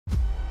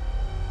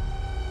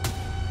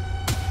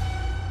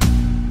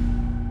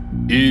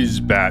Is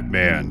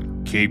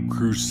Batman, Cape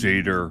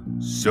Crusader,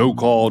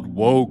 so-called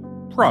woke?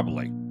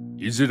 Probably.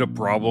 Is it a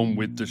problem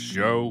with the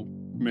show?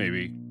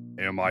 Maybe.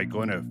 Am I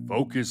gonna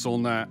focus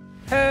on that?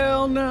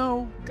 Hell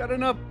no! Got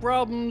enough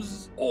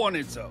problems on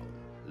its own.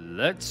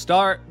 Let's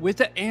start with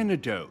the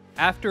antidote.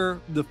 After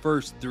the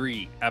first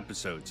 3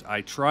 episodes,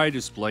 I tried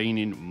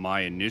explaining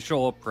my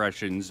initial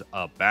impressions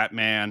of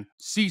Batman,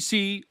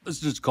 CC, let's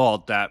just call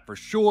it that for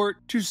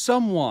short, to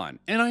someone.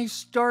 And I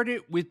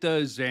started with the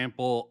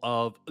example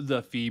of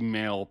the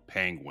female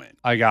penguin.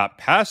 I got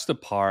past the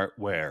part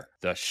where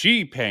the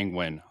she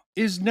penguin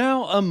is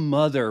now a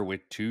mother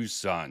with 2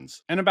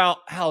 sons, and about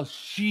how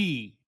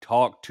she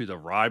talked to the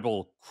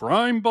rival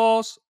crime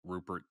boss,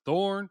 Rupert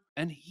Thorne,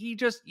 and he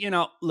just,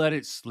 let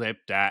it slip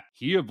that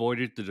he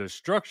avoided the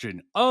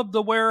destruction of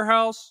the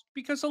warehouse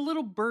because a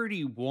little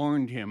birdie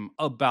warned him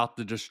about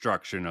the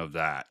destruction of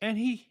that. And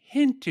he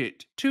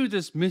hinted to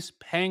this Miss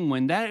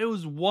Penguin that it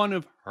was one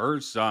of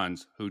her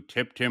sons who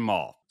tipped him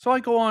off. So I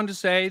go on to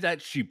say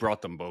that she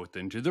brought them both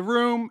into the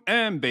room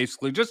and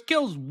basically just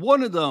kills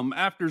one of them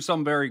after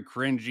some very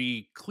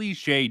cringy,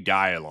 cliche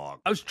dialogue.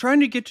 I was trying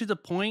to get to the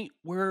point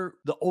where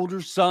the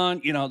older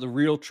son, the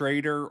real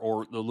traitor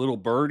or the little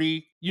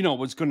birdie,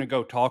 was going to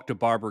go talk to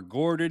Barbara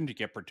Gordon to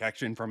get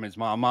protection from his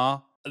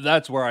mama.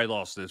 That's where I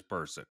lost this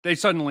person. They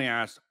suddenly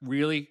asked,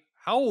 really?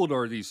 How old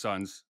are these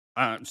sons?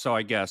 So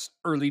I guess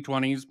early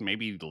 20s,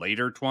 maybe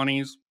later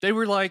 20s. They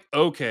were like,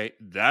 okay,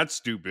 that's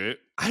stupid.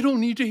 I don't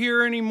need to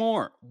hear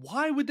anymore.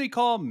 Why would they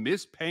call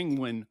Miss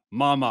Penguin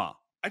Mama?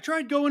 I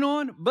tried going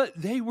on, but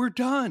they were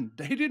done.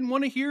 They didn't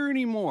want to hear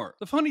anymore.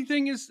 The funny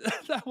thing is,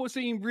 that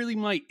wasn't even really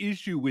my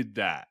issue with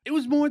that. It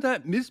was more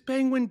that Miss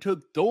Penguin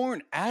took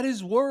Thorne at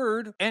his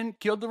word and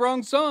killed the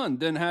wrong son,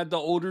 then had the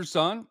older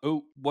son,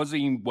 who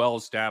wasn't even well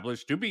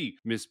established to be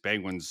Miss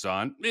Penguin's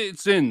son.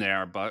 It's in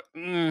there, but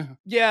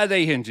yeah,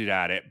 they hinted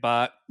at it.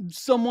 But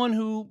someone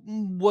who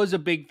was a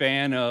big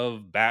fan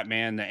of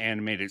Batman, the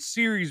animated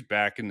series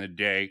back in the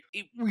day,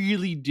 it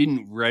really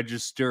didn't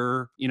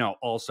register,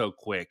 also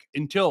quick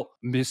until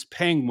Miss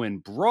Penguin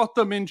brought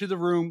them into the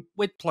room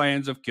with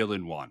plans of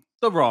killing one.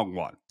 The wrong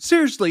one.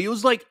 Seriously, it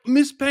was like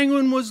Miss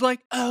Penguin was like,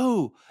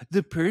 oh,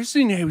 the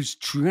person I was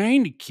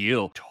trying to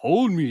kill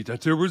told me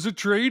that there was a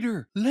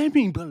traitor. Let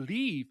me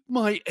believe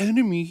my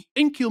enemy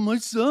and kill my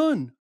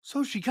son.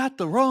 So she got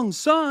the wrong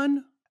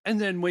son.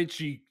 And then when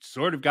she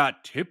sort of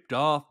got tipped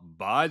off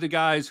by the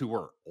guys who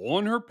were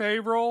on her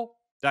payroll,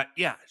 that,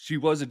 yeah, she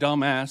was a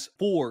dumbass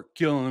for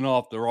killing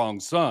off the wrong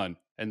son.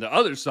 And the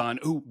other son,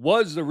 who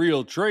was the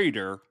real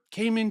traitor,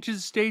 came into the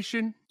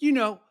station,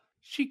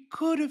 she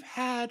could have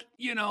had,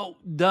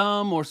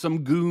 them or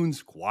some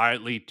goons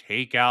quietly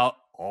take out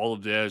all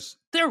of this.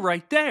 They're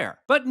right there.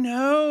 But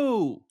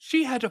no,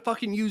 she had to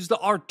fucking use the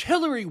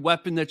artillery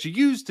weapon that she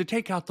used to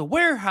take out the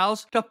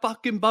warehouse to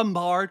fucking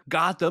bombard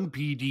Gotham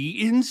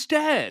PD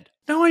instead.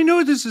 Now I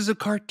know this is a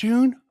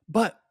cartoon,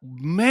 but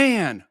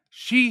man,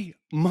 she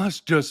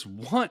must just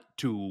want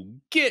to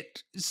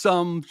get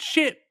some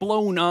shit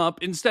blown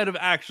up instead of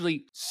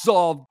actually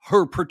solve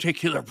her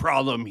particular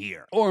problem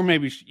here. Or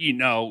maybe,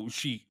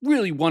 she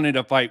really wanted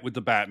a fight with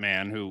the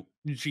Batman who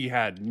she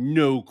had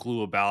no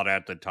clue about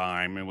at the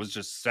time and was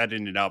just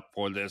setting it up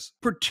for this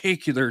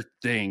particular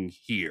thing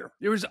here.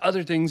 There was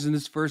other things in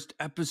this first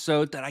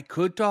episode that I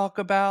could talk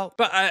about,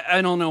 but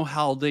I don't know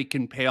how they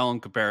can pale in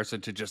comparison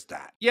to just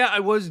that. Yeah,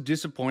 I was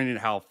disappointed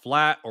how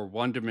flat or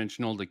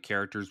one-dimensional the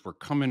characters were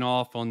coming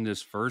off on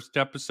this first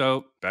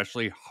episode,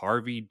 especially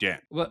Harvey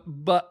Dent.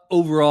 But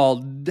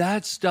overall,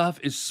 that stuff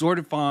is sort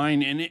of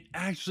fine, and it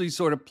actually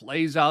sort of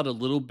plays out a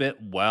little bit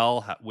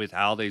well with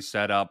how they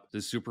set up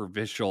the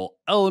superficial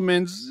elements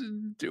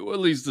to at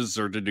least a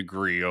certain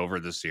degree over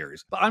the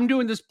series. But I'm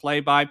doing this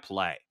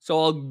play-by-play, so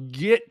I'll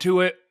get to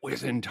it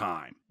within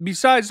time.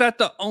 Besides that,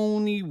 the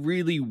only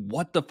really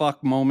what the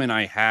fuck moment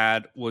I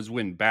had was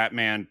when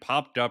Batman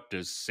popped up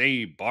to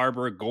save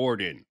Barbara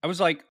Gordon. I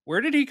was like,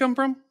 where did he come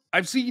from?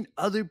 I've seen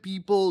other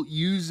people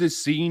use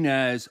this scene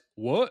as,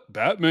 what,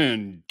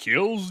 Batman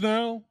kills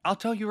now? I'll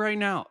tell you right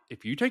now,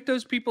 if you take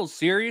those people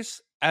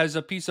serious as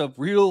a piece of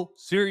real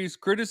serious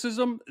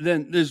criticism,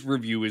 then this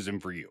review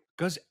isn't for you.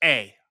 Because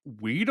A,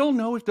 we don't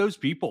know if those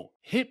people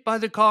hit by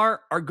the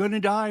car are gonna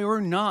die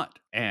or not.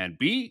 And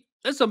B,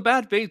 that's some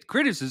bad faith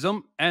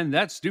criticism, and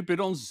that's stupid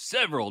on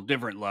several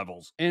different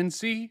levels. And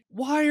C,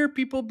 why are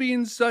people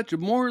being such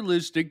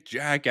moralistic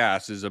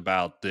jackasses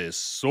about this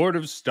sort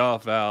of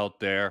stuff out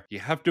there? You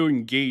have to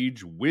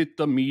engage with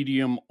the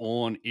medium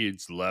on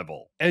its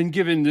level. And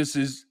given this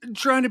is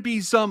trying to be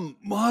some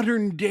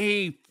modern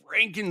day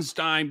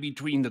Frankenstein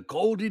between the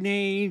Golden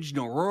Age,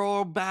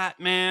 Noir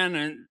Batman,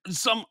 and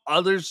some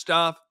other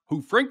stuff,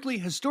 who frankly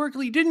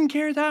historically didn't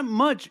care that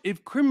much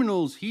if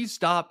criminals he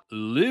stopped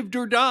lived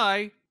or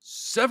die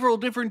several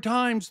different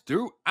times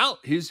throughout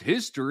his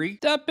history,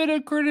 that bit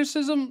of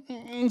criticism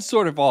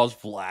sort of falls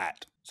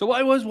flat. So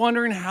I was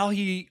wondering how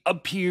he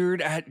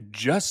appeared at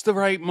just the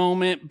right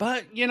moment,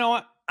 but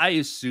I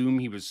assume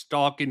he was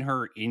stalking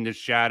her in the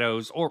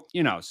shadows or,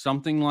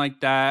 something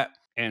like that.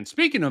 And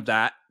speaking of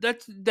that,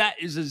 that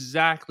is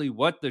exactly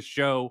what the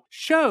show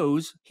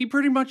shows. He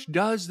pretty much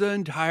does the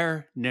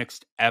entire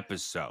next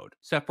episode,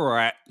 except for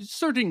at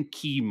certain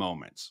key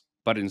moments.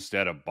 But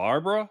instead of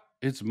Barbara,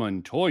 it's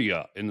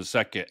Montoya in the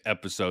second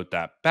episode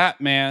that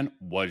Batman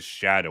was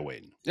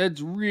shadowing. It's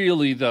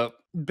really the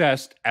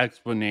best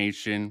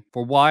explanation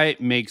for why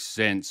it makes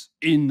sense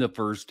in the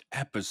first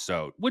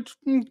episode, which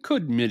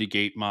could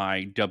mitigate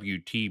my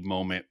WT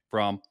moment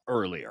from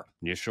earlier.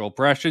 Initial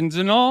impressions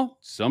and all,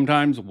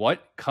 sometimes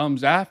what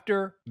comes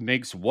after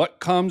makes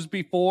what comes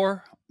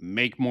before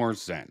make more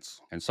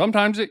sense. And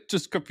sometimes it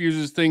just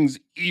confuses things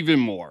even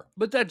more.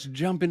 But that's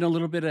jumping a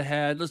little bit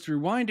ahead. Let's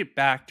rewind it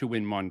back to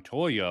when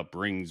Montoya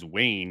brings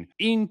Wayne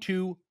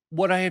into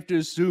what I have to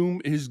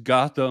assume is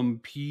Gotham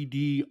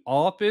PD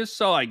office.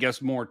 So I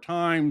guess more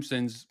time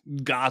since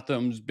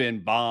Gotham's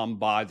been bombed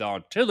by the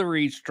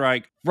artillery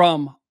strike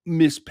from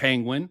Miss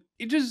Penguin.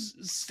 It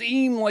just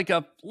seemed like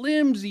a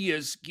flimsy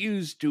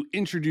excuse to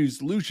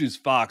introduce Lucius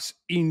Fox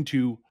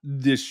into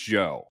this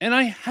show. And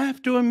I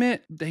have to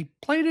admit, they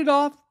played it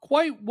off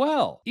quite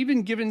well,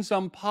 even given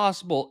some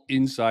possible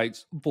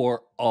insights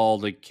for all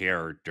the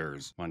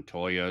characters.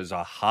 Montoya is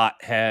a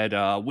hothead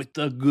with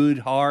a good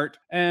heart,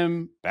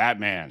 and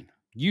Batman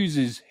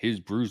uses his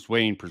Bruce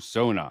Wayne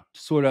persona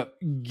to sort of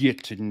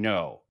get to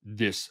know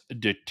this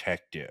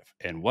detective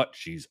and what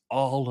she's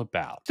all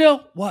about.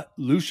 Still, what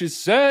Lucius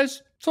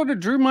says sort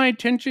of drew my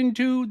attention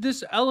to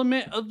this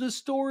element of the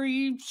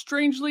story.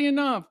 Strangely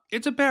enough,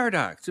 it's a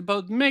paradox. It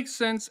both makes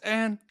sense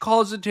and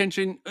calls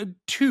attention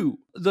to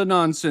the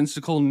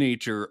nonsensical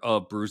nature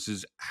of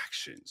Bruce's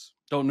actions.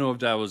 Don't know if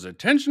that was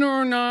intentional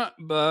or not,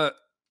 but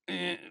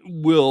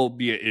will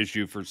be an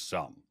issue for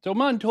some. So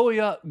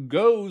Montoya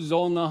goes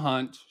on the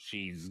hunt.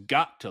 She's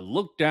got to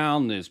look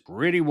down this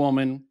pretty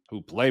woman who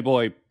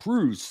Playboy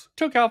Bruce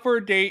took out for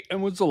a date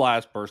and was the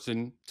last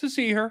person to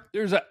see her.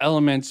 There's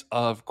elements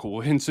of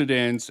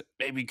coincidence,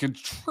 maybe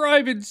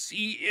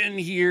contrivancy in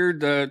here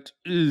that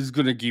is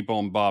going to keep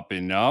on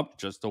bopping up,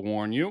 just to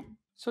warn you.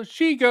 So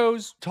she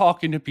goes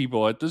talking to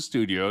people at the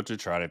studio to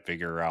try to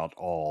figure out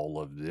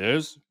all of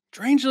this.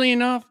 Strangely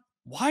enough,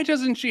 why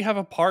doesn't she have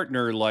a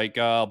partner like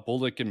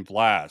Bullock and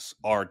Glass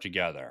are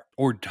together?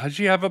 Or does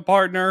she have a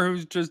partner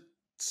who's just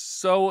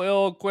so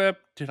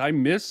ill-equipped? Did I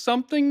miss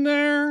something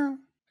there?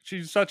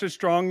 She's such a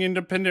strong,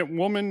 independent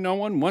woman. No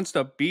one wants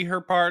to be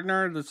her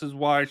partner. Is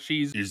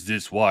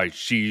this why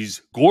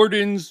she's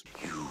Gordon's?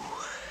 You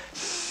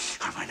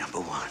are my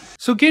number one.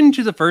 So getting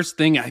to the first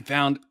thing I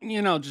found,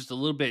 just a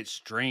little bit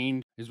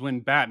strange is when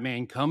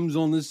Batman comes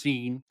on the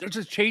scene. There's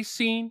a chase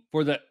scene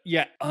for the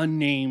yet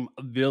unnamed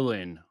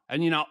villain.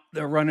 And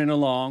they're running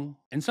along,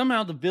 and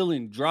somehow the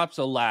villain drops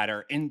a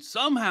ladder, and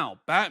somehow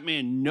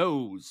Batman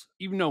knows,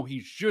 even though he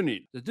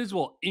shouldn't, that this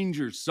will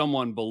injure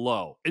someone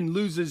below and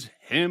loses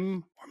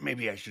him, or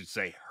maybe I should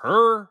say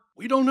her.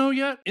 We don't know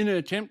yet, in an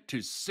attempt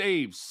to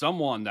save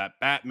someone that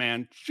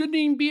Batman shouldn't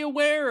even be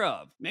aware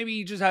of. Maybe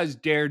he just has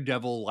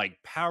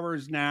Daredevil-like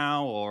powers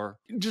now, or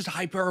just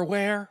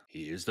hyper-aware.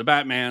 He is the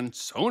Batman.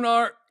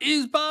 Sonar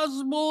is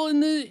possible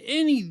in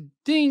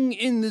anything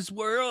in this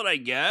world, I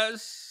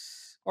guess.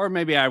 Or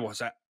maybe I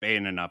wasn't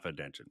paying enough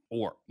attention.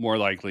 Or, more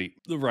likely,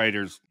 the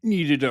writers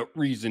needed a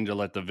reason to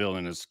let the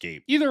villain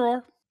escape. Either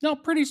or. No,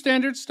 pretty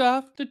standard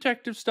stuff,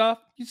 detective stuff.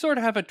 You sort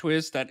of have a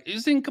twist that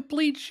isn't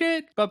complete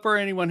shit, but for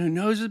anyone who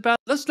knows about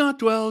it, let's not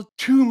dwell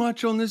too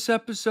much on this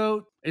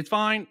episode. It's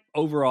fine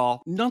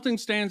overall. Nothing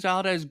stands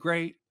out as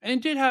great. And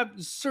it did have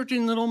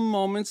certain little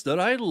moments that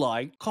I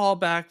liked. Call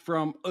back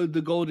from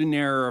the golden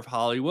era of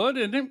Hollywood,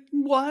 and it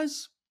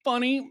was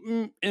funny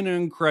in an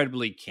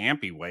incredibly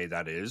campy way,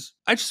 that is.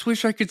 I just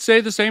wish I could say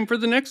the same for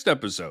the next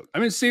episode. I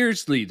mean,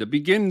 seriously, the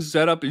begin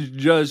setup is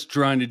just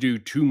trying to do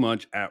too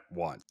much at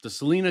once. The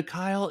Selena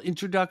Kyle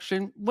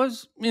introduction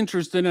was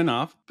interesting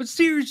enough, but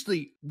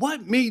seriously,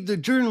 what made the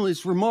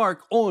journalist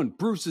remark on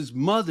Bruce's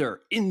mother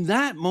in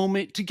that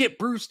moment to get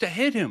Bruce to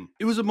hit him?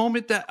 It was a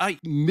moment that I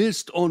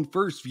missed on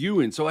first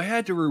viewing, so I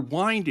had to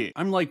rewind it.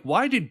 I'm like,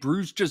 why did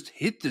Bruce just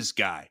hit this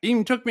guy? It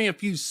even took me a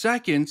few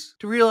seconds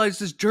to realize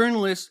this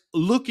journalist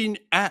looking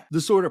at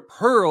the sort of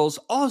pearls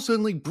all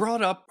suddenly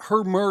brought up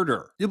her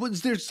murder.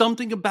 Was there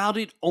something about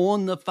it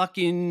on the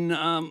fucking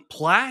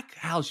plaque,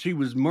 how she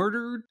was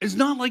murdered? It's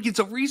not like it's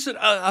a recent...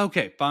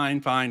 okay,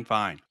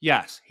 fine.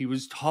 Yes, he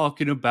was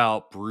talking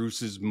about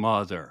Bruce's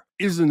mother.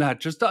 Isn't that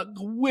just a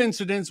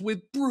coincidence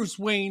with Bruce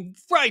Wayne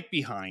right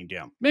behind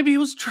him? Maybe he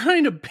was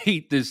trying to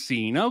bait this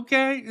scene,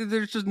 okay?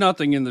 There's just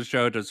nothing in the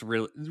show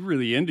to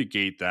really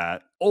indicate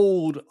that.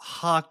 Old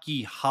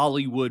hockey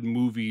Hollywood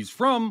movies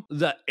from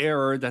the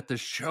era that the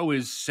show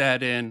is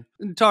set in.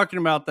 And talking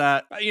about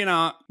that,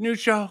 new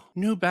show,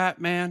 new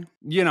Batman.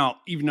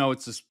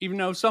 Even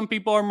though some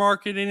people are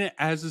marketing it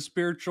as a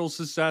spiritual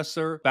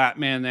successor,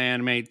 Batman the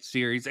animated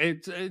series,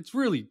 it's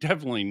really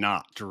definitely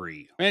not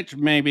true. Which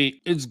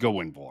maybe it's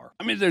going for.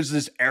 I mean, there's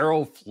this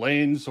Errol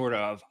Flynn sort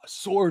of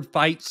sword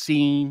fight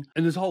scene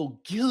and this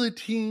whole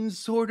guillotine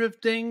sort of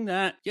thing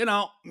that,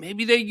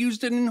 maybe they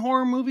used it in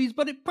horror movies,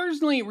 but it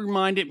personally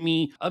reminded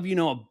me of,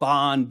 a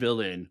Bond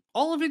villain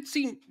all of it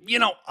seemed,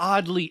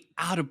 oddly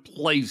out of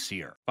place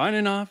here. Fine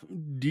enough,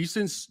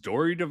 decent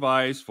story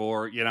device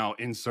for,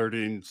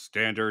 inserting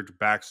standard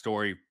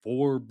backstory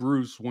for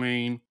Bruce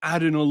Wayne,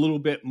 adding a little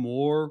bit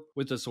more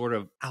with a sort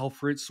of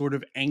Alfred sort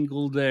of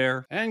angle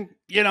there. And,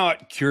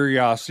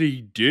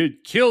 curiosity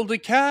did kill the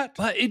cat,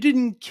 but it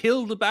didn't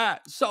kill the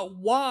bat. So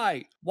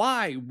why?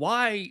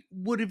 Why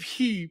would have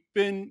he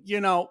been,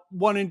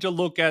 wanting to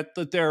look at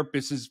the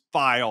therapist's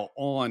file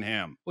on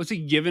him? Was he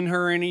giving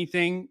her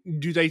anything?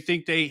 Do they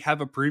think they have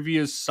a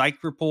previous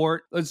psych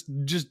report? Let's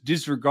just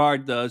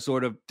disregard the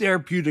sort of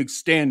therapeutic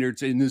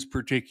standards in this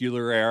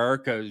particular era,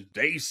 because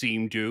they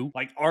seem to.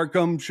 Like,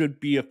 Arkham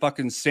should be a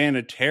fucking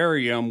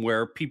sanitarium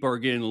where people are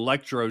getting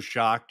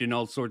electroshocked and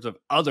all sorts of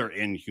other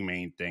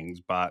inhumane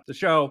things, but the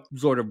show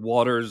sort of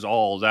waters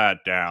all that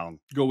down.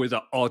 Go with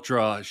an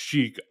ultra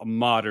chic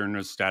modern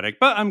aesthetic,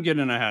 but I'm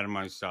getting ahead of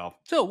myself.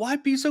 So why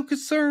be so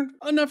concerned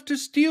enough to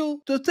steal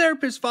the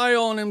therapist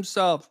file on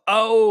himself?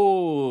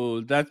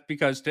 Oh, that's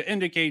because to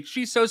indicate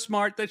she's so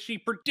smart that she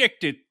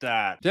predicted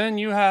that. Then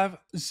you have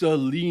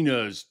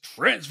Selina's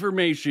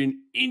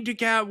transformation into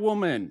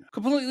Catwoman,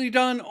 completely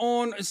done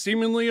on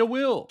seemingly a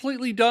will,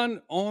 completely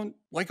done on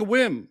like a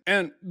whim,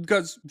 and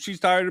because she's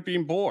tired of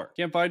being poor.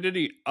 Can't find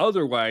any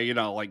other way,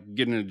 like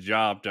getting a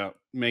job to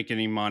make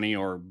any money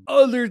or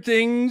other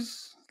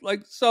things,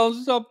 like sell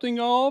something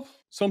off.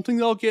 Something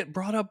that'll get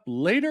brought up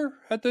later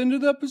at the end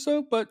of the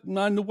episode, but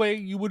not in the way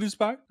you would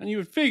expect. And you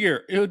would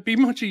figure it would be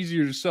much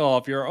easier to sell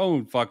off your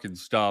own fucking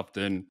stuff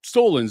than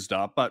stolen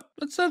stuff, but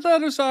let's set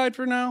that aside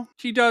for now.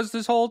 She does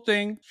this whole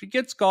thing. She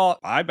gets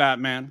caught by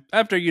Batman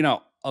after,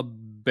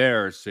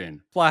 embarrassing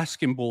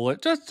flask and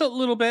bullet just a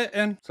little bit,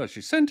 and so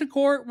she's sent to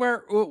court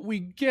where we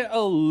get a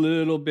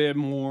little bit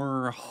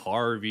more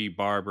Harvey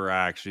Barber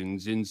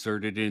actions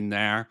inserted in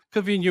there.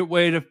 Convenient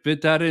way to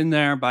fit that in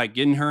there by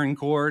getting her in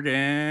court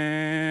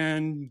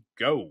and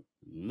go.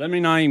 Let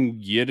me not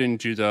even get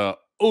into the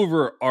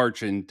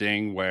overarching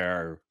thing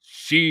where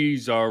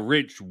she's a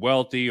rich,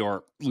 wealthy,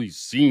 or at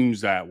least seems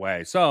that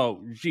way.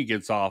 So she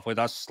gets off with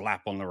a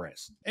slap on the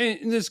wrist.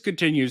 And this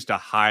continues to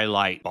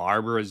highlight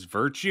Barbara's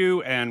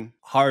virtue and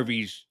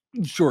Harvey's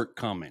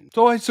shortcomings.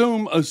 So I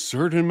assume a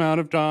certain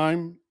amount of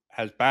time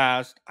has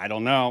passed. I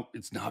don't know.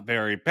 It's not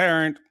very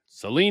apparent.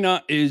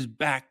 Selina is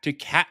back to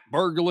cat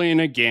burgling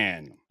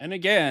again. And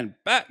again,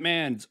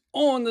 Batman's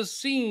on the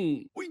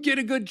scene. We get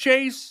a good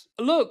chase.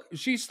 Look,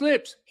 she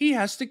slips. He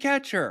has to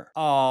catch her.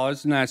 Oh,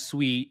 isn't that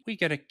sweet? We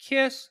get a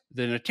kiss,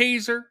 then a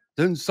taser,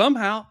 then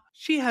somehow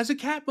she has a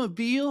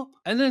Catmobile,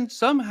 and then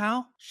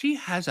somehow she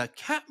has a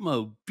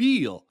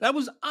Catmobile that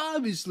was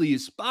obviously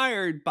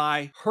inspired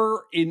by her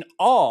in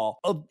awe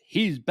of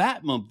his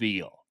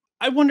Batmobile.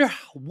 I wonder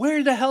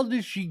where the hell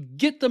did she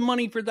get the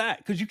money for that?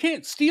 Because you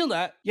can't steal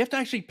that. You have to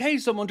actually pay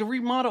someone to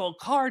remodel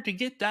a car to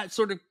get that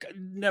sort of...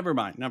 Never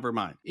mind.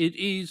 It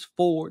is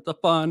for the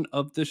fun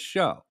of the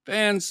show.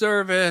 Fan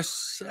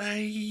service,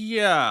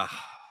 yeah.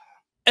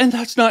 And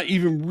that's not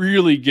even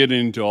really getting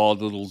into all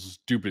the little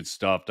stupid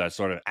stuff that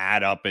sort of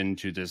add up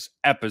into this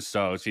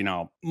episode,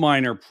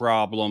 minor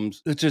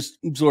problems that just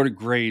sort of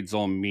grades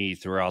on me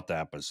throughout the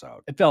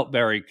episode. It felt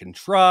very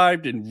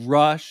contrived and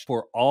rushed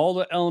for all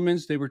the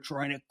elements they were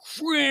trying to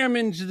cram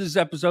into this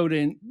episode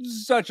in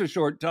such a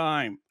short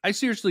time. I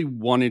seriously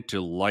wanted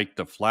to like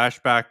the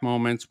flashback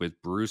moments with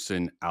Bruce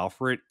and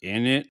Alfred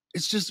in it.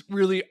 It's just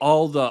really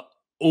all the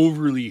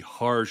overly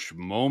harsh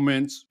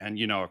moments and,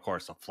 of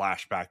course, a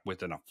flashback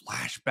within a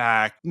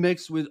flashback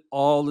mixed with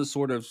all the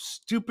sort of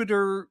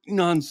stupider,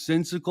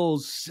 nonsensical,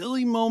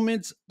 silly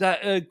moments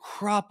that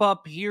crop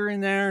up here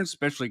and there,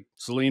 especially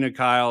Selina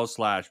Kyle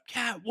 /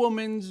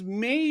 Catwoman's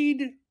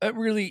maid. It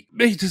really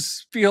made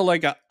this feel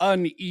like an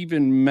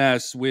uneven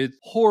mess with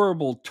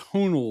horrible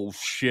tonal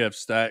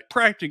shifts that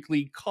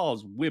practically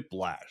cause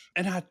whiplash.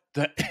 And at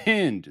the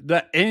end,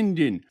 the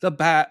ending, the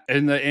bat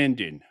and the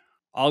ending,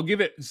 I'll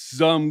give it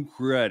some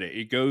credit.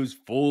 It goes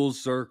full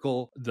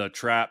circle. The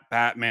trap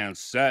Batman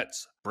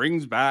sets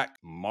brings back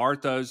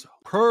Martha's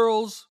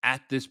pearls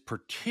at this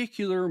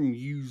particular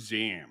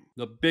museum.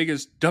 The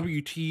biggest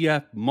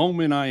WTF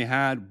moment I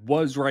had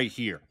was right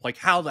here. Like,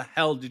 how the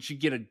hell did she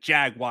get a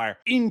Jaguar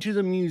into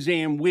the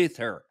museum with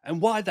her? And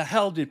why the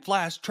hell did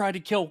Flash try to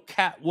kill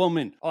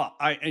Catwoman? Oh,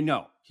 I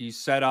know. He's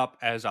set up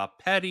as a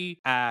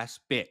petty ass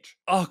bitch.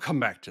 I'll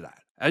come back to that.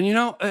 And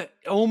it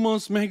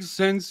almost makes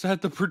sense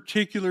at the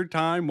particular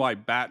time why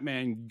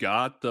Batman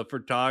got the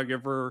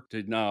photographer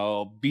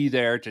to be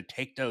there to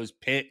take those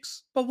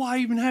pics. But why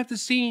even have the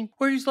scene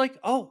where he's like,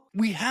 oh,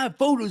 we have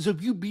photos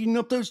of you beating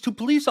up those 2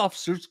 police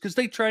officers because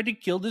they tried to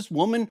kill this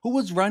woman who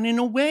was running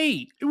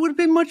away. It would have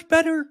been much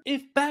better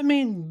if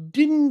Batman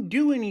didn't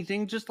do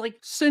anything, just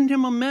send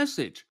him a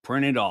message.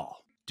 Print it all.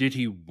 Did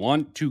he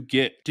want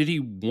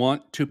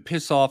to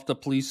piss off the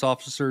police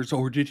officers,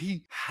 or did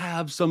he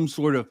have some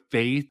sort of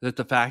faith that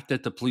the fact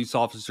that the police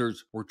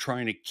officers were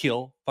trying to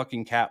kill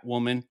fucking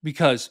Catwoman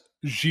because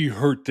she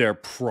hurt their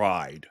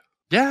pride?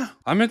 Yeah,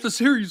 I meant the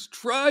series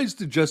tries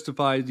to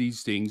justify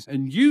these things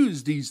and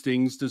use these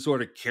things to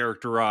sort of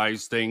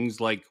characterize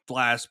things like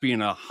Flash being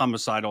a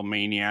homicidal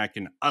maniac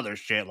and other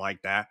shit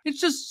like that.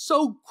 It's just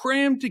so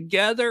crammed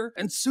together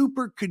and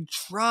super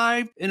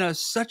contrived in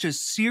such a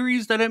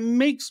series that it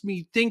makes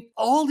me think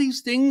all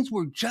these things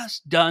were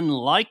just done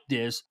like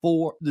this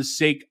for the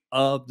sake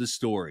of the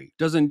story.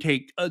 Doesn't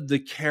take the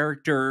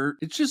character.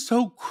 It's just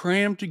so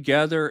crammed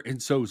together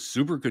and so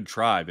super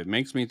contrived. It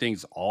makes me think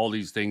all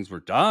these things were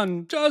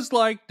done just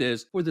like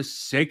this for the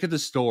sake of the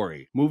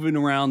story. Moving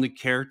around the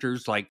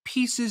characters like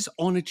pieces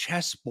on a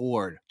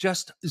chessboard,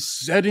 just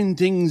setting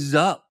things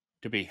up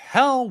to be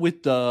hell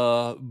with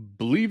the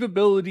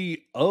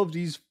believability of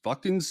these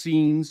fucking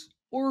scenes,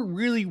 or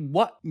really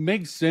what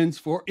makes sense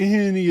for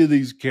any of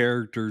these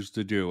characters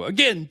to do.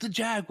 Again, the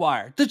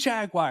Jaguar,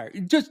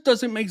 it just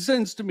doesn't make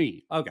sense to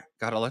me. Okay,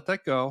 gotta let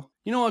that go.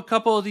 You know, a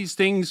couple of these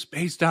things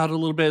spaced out a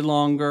little bit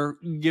longer,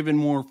 given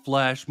more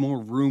flesh,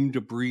 more room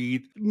to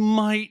breathe,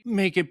 might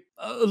make it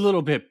a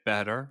little bit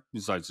better,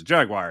 besides the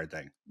Jaguar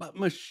thing. But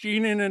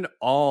machining it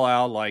all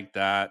out like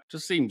that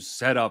just seems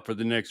set up for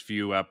the next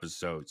few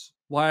episodes.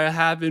 While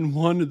having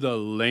one of the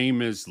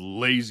lamest,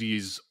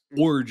 laziest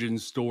origin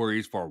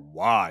stories for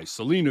why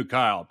Selena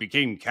Kyle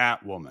became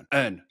Catwoman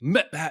and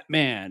met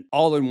Batman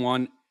all in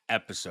one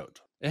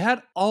episode. It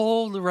had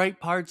all the right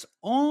parts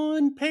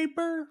on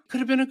paper. Could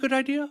have been a good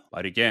idea.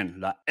 But again,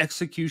 the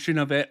execution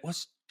of it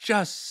was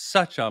just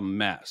such a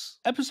mess.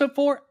 Episode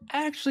 4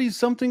 actually is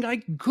something I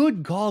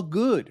could call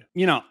good.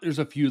 You know, there's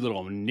a few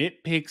little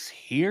nitpicks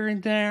here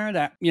and there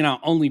that,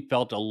 only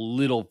felt a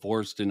little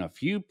forced in a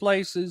few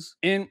places.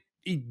 And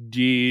it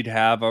did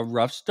have a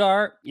rough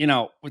start,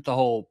 with the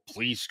whole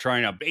police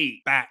trying to bait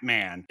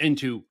Batman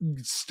into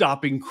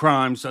stopping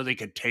crime so they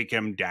could take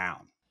him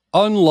down.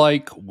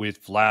 Unlike with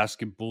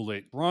Flask and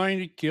Bullet trying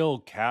to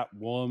kill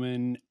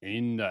Catwoman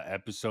in the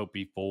episode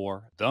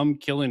before, them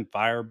killing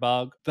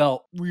Firebug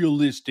felt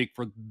realistic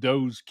for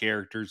those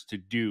characters to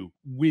do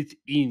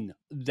within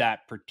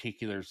that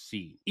particular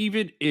scene.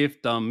 Even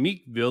if the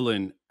meek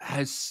villain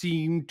has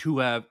seemed to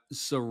have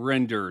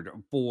surrendered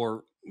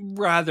for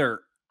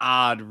rather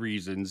odd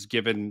reasons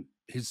given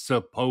his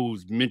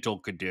supposed mental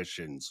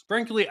conditions.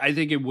 Frankly, I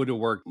think it would have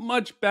worked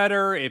much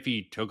better if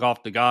he took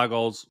off the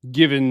goggles,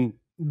 given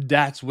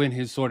that's when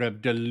his sort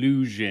of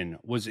delusion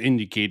was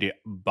indicated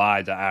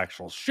by the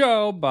actual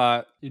show,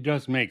 but it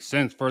does make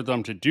sense for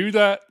them to do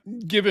that,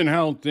 given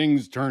how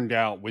things turned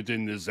out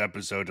within this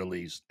episode at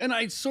least. And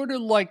I sort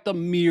of like the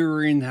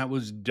mirroring that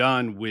was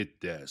done with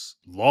this.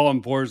 Law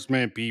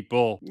enforcement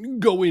people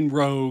going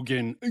rogue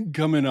and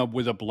coming up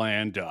with a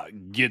plan to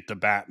get the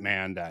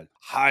Batman that's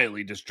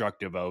highly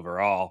destructive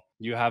overall.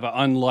 You have an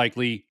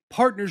unlikely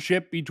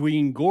partnership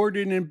between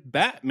Gordon and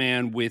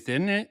Batman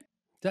within it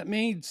that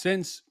made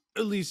sense,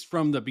 at least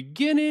from the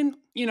beginning.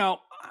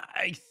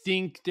 I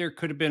think there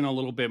could have been a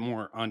little bit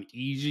more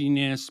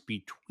uneasiness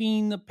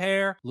between the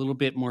pair, a little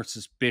bit more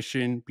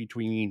suspicion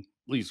between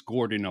at least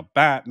Gordon and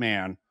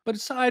Batman. But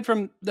aside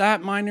from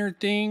that minor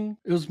thing,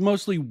 it was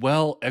mostly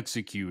well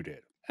executed.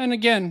 And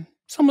again,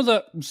 some of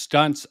the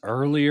stunts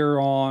earlier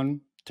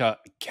on to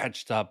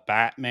catch the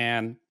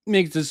Batman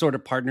makes this sort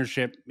of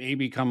partnership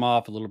maybe come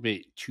off a little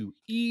bit too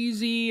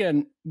easy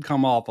and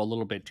come off a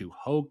little bit too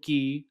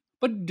hokey,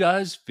 but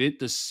does fit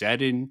the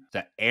setting,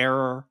 the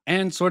era,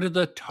 and sort of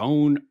the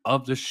tone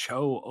of the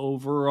show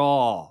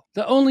overall.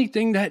 The only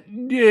thing that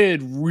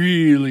did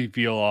really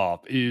feel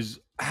off is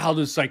how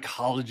the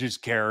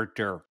psychologist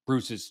character,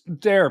 Bruce's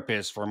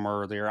therapist from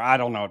earlier, I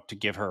don't know to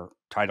give her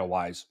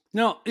title-wise.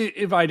 Now,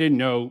 if I didn't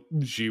know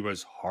she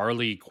was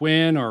Harley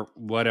Quinn or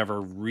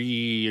whatever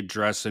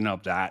readdressing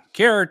of that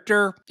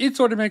character, it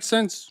sort of makes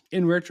sense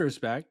in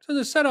retrospect. So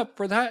the setup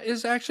for that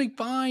is actually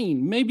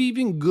fine, maybe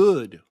even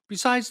good.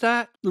 Besides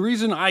that, the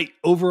reason I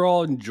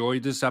overall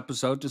enjoyed this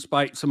episode,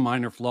 despite some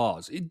minor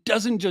flaws, it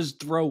doesn't just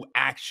throw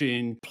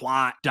action,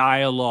 plot,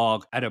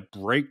 dialogue at a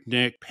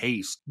breakneck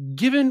pace,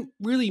 given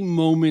really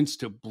moments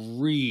to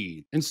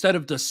breathe, instead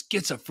of the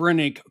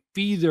schizophrenic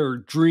fever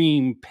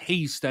dream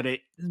pace that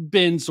it's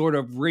been sort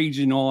of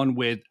raging on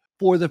with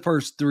for the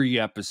first 3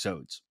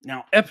 episodes.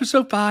 Now,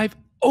 episode 5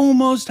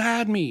 almost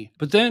had me,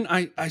 but then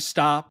I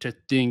stopped to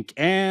think,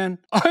 and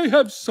I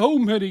have so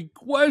many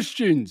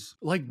questions.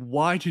 Like,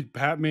 why did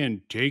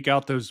Batman take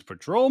out those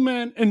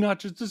patrolmen and not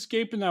just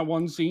escape in that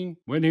one scene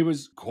when he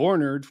was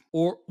cornered?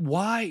 Or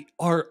why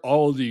are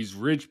all these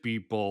rich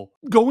people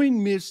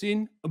going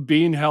missing,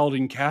 being held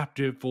in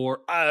captive for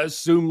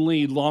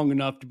assumedly long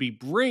enough to be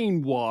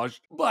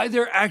brainwashed by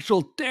their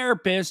actual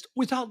therapist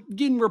without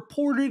getting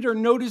reported or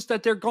noticed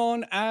that they're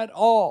gone at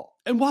all?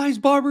 And why is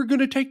Barbara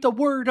gonna take the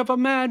word of a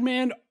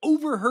madman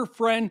over her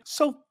friend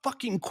so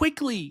fucking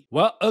quickly?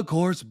 Well, of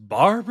course,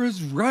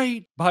 Barbara's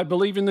right by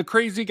believing the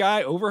crazy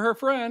guy over her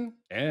friend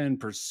and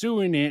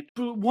pursuing it,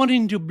 but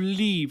wanting to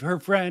believe her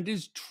friend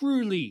is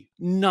truly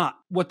not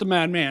what the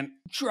madman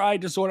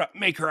tried to sort of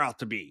make her out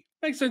to be.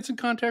 Makes sense in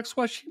context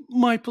why she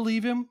might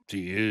believe him.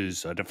 She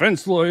is a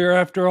defense lawyer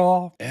after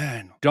all,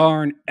 and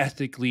darn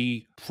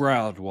ethically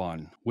proud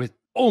one with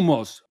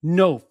almost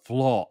no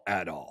flaw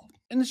at all.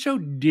 And the show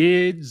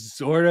did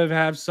sort of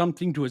have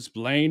something to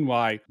explain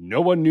why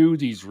no one knew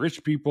these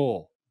rich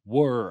people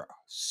were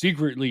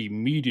secretly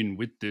meeting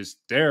with this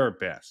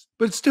therapist.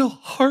 But it's still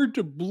hard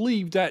to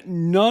believe that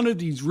none of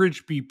these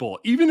rich people,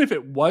 even if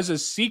it was a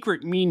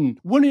secret meeting,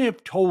 wouldn't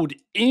have told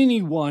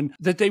anyone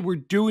that they were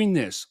doing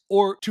this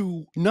or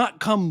to not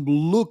come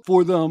look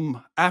for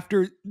them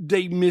after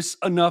they miss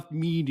enough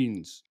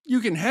meetings. You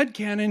can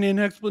headcanon in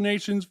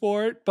explanations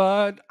for it,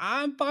 but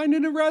I'm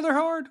finding it rather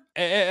hard.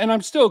 And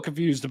I'm still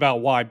confused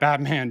about why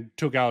Batman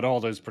took out all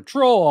those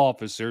patrol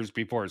officers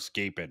before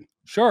escaping.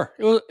 Sure,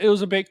 it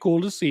was a bit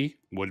cool to see.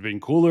 Would have been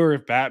cooler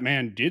if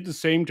Batman did the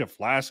same to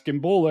Flask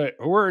and Bullet,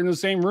 who were in the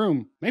same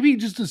room. Maybe he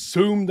just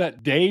assumed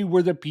that they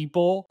were the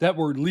people that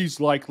were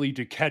least likely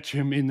to catch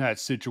him in that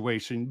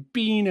situation,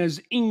 being as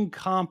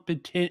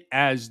incompetent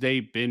as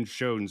they've been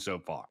shown so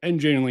far, and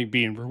generally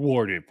being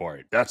rewarded for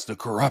it. That's the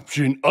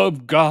corruption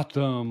of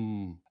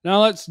Gotham.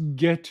 Now let's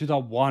get to the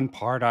one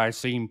part I've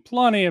seen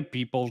plenty of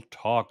people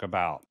talk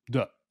about.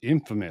 The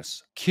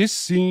infamous kiss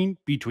scene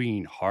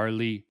between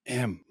Harley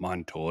and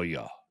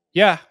Montoya.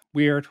 Yeah,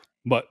 weird.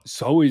 But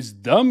so is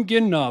them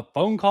getting a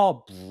phone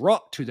call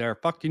brought to their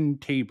fucking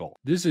table.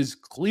 This is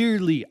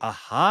clearly a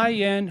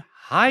high-end,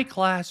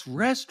 high-class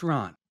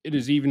restaurant. It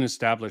is even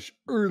established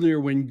earlier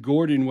when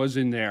Gordon was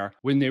in there,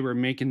 when they were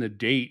making the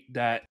date,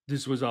 that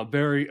this was a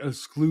very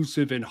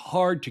exclusive and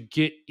hard to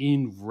get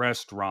in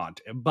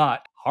restaurant.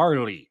 But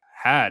Harley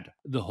had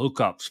the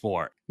hookups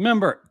for it.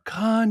 Remember,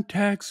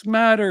 context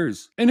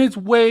matters. And it's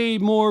way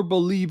more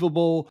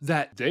believable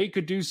that they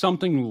could do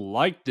something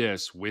like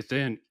this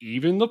within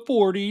even the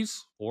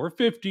 40s or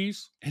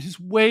 50s. It is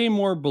way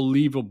more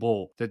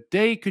believable that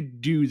they could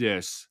do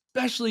this,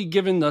 especially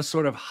given the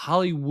sort of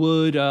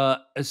Hollywood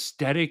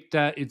aesthetic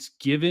that it's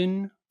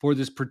given for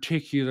this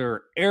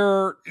particular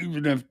era,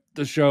 even if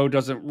the show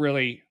doesn't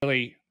really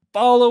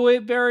follow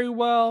it very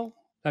well.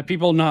 That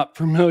people not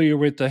familiar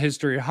with the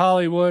history of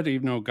Hollywood,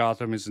 even though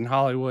Gotham isn't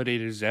Hollywood,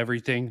 it is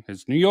everything.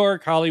 It's New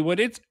York, Hollywood,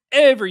 it's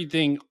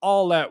everything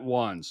all at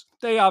once.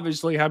 They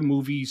obviously have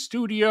movie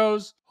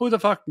studios. Who the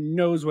fuck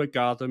knows what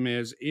Gotham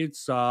is?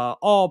 It's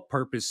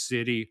all-purpose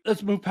city.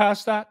 Let's move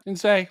past that and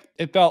say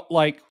it felt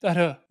like that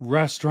a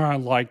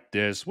restaurant like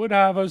this would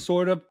have a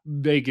sort of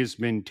Vegas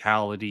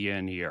mentality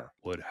in here.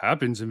 What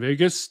happens in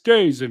Vegas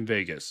stays in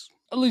Vegas.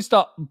 At least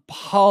a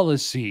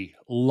policy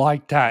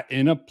like that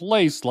in a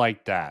place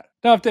like that.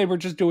 Now, if they were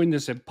just doing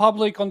this in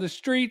public on the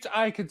streets,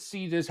 I could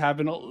see this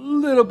having a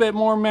little bit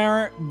more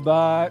merit,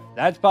 but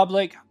that's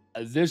public.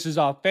 This is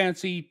a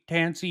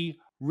fancy,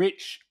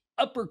 rich,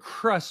 upper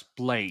crust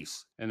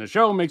place. And the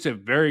show makes it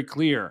very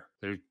clear.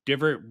 There's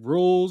different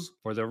rules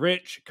for the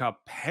rich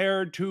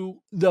compared to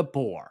the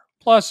poor.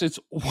 Plus, it's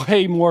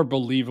way more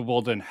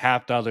believable than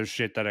half the other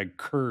shit that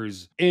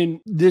occurs in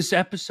this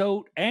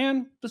episode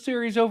and the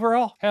series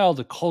overall. Hell,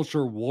 the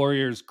culture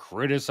warriors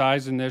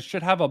criticizing this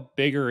should have a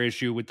bigger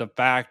issue with the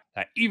fact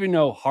that even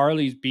though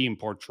Harley's being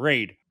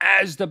portrayed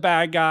as the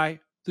bad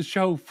guy, the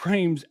show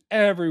frames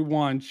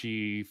everyone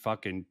she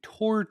fucking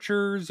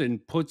tortures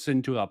and puts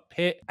into a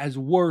pit as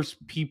worse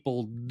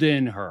people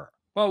than her.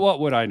 Well, what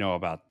would I know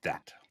about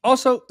that?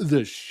 Also,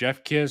 the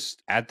chef kiss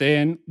at the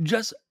end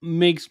just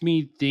makes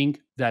me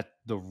think that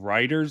the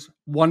writers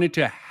wanted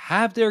to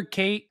have their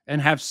cake and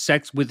have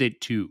sex with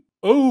it too.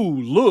 Oh,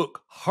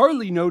 look,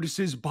 Harley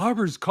notices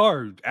Barbara's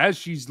car as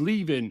she's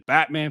leaving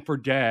Batman for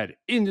Dead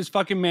in this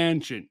fucking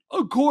mansion.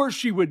 Of course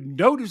she would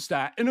notice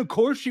that, and of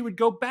course she would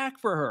go back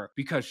for her,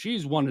 because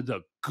she's one of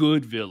the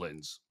good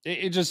villains.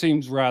 It just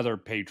seems rather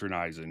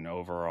patronizing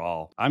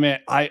overall. I mean,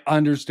 I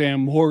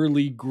understand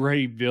morally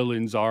gray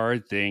villains are a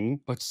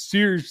thing, but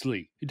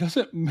seriously, it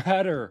doesn't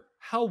matter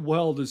how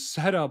well the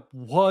setup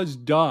was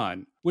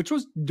done, which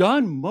was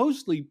done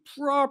mostly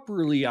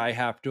properly, I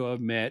have to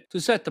admit, to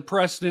set the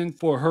precedent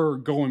for her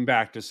going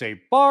back to save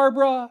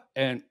Barbara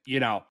and,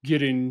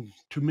 getting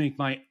to make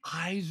my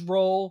eyes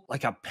roll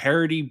like a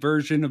parody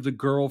version of the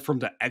girl from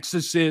The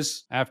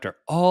Exorcist. After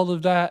all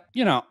of that,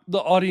 the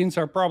audience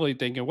are probably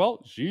thinking,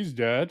 well, she's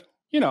dead.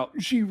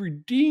 She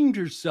redeemed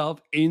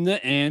herself in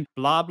the end,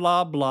 blah,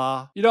 blah,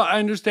 blah. I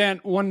understand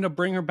wanting to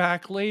bring her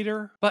back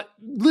later, but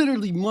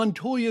literally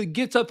Montoya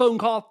gets a phone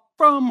call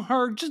from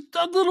her just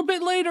a little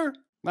bit later.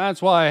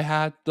 That's why I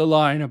had the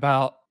line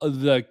about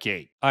the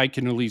cake. I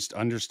can at least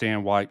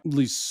understand why at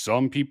least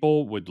some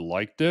people would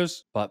like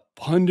this, but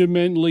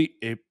fundamentally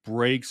it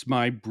breaks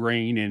my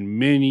brain in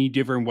many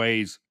different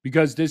ways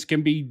because this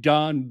can be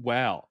done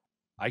well.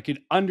 I can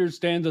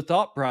understand the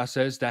thought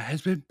process that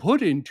has been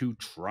put into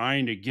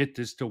trying to get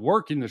this to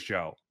work in the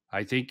show.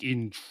 I think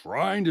in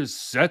trying to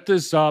set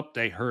this up,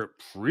 they hurt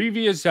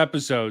previous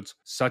episodes,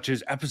 such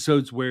as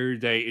episodes where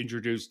they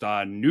introduced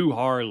a new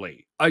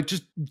Harley. I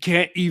just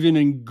can't even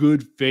in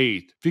good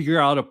faith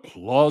figure out a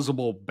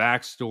plausible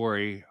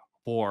backstory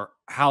for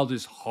how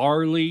this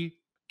Harley,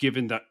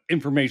 given the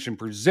information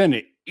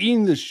presented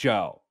in the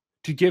show,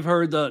 to give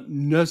her the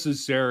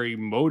necessary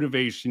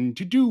motivation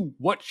to do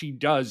what she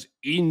does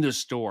in the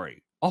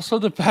story. Also,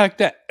 the fact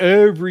that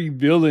every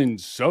villain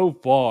so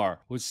far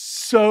was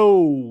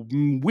so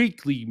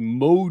weakly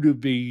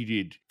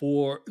motivated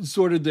for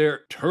sort of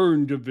their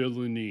turn to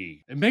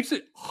villainy. It makes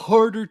it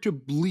harder to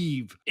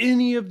believe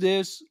any of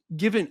this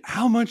given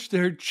how much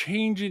they're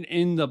changing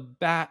in the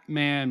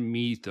Batman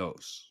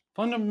mythos.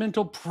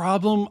 Fundamental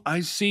problem I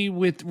see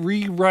with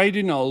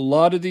rewriting a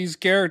lot of these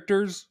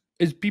characters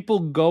is people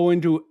go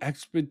into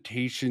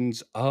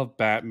expectations of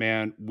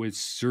Batman with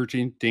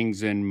certain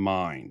things in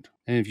mind.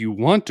 And if you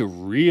want to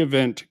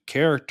reinvent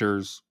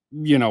characters,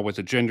 with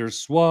a gender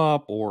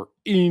swap or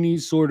any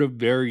sort of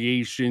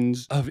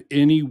variations of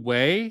any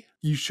way,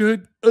 you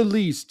should at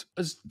least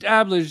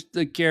establish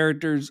the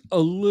characters a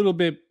little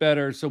bit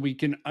better so we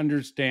can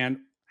understand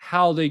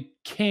how they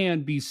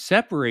can be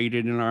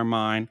separated in our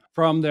mind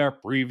from their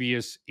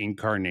previous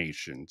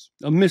incarnations.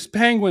 Miss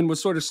Penguin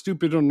was sort of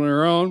stupid on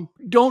her own.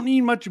 Don't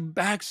need much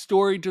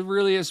backstory to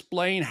really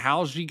explain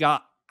how she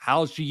got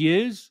how she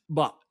is,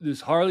 but this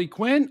Harley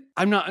Quinn,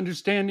 I'm not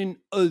understanding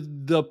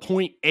the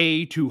point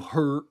A to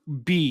her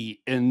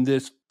B in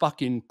this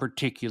fucking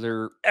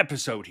particular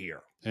episode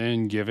here.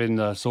 And given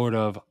the sort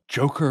of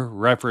Joker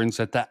reference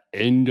at the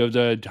end of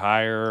the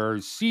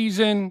entire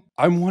season,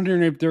 I'm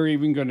wondering if they're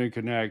even going to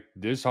connect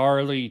this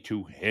Harley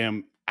to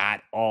him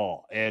at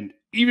all. And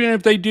even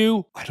if they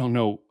do, I don't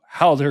know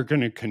how they're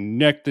going to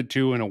connect the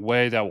two in a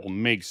way that will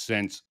make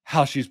sense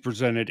how she's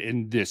presented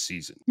in this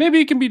season. Maybe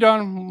it can be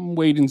done.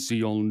 Wait and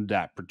see on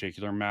that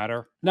particular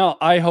matter. Now,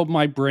 I hope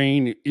my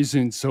brain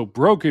isn't so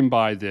broken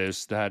by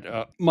this that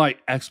my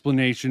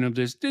explanation of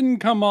this didn't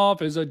come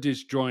off as a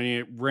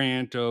disjointed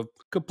rant of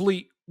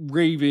complete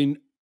raving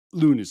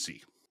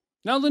lunacy.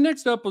 Now, the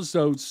next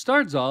episode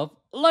starts off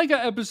like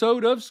an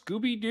episode of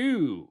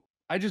Scooby-Doo.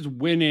 I just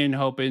went in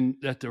hoping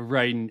that the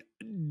writing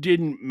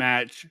didn't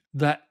match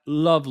that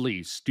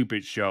lovely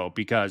stupid show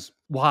because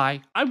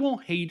why? I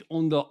won't hate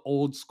on the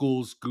old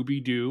school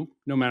Scooby-Doo,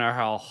 no matter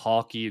how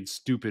hawky and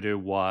stupid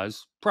it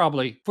was.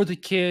 Probably for the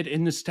kid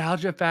and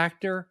nostalgia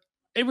factor,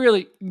 it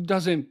really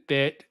doesn't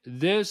fit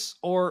this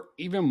or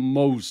even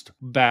most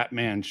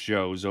Batman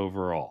shows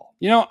overall.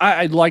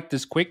 I like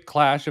this quick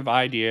clash of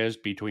ideas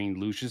between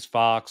Lucius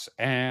Fox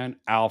and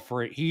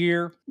Alfred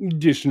here.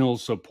 Additional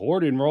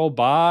support and role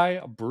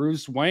by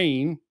Bruce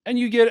Wayne. And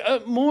you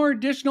get more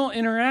additional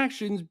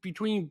interactions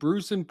between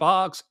Bruce and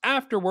Fox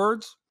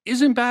afterwards.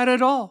 Isn't bad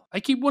at all.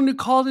 I keep wanting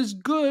to call this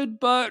good,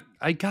 but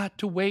I got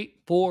to wait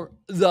for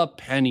the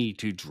penny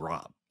to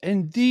drop.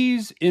 And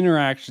these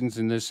interactions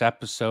in this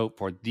episode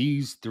for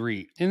these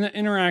three, and the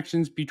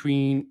interactions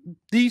between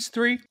these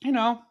three,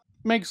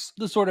 makes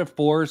the sort of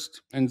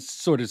forced and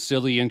sort of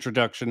silly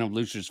introduction of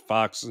Lucius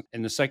Fox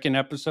in the second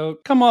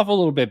episode come off a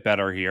little bit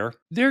better here.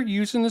 They're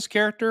using this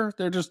character.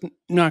 They're just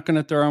not going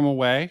to throw him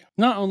away,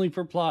 not only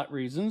for plot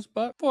reasons,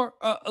 but for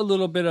a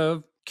little bit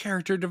of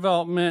character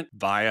development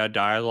via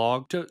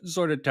dialogue to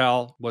sort of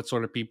tell what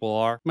sort of people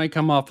are. Might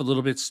come off a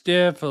little bit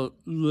stiff, a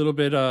little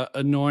bit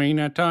annoying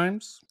at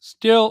times.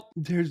 Still,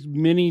 there's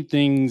many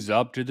things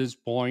up to this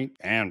point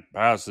and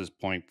past this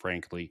point,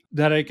 frankly,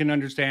 that I can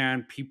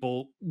understand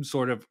people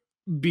sort of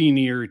being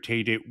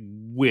irritated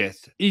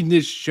with in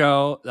this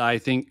show that I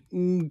think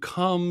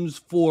comes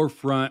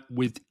forefront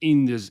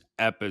within this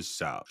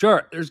episode.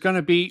 Sure, there's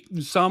gonna be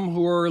some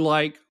who are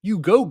like, you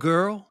go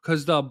girl,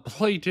 because the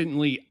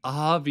blatantly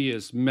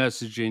obvious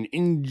messaging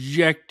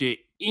injected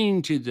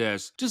into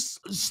this just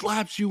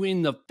slaps you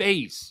in the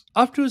face.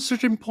 Up to a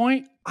certain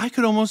point, I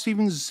could almost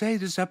even say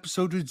this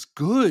episode is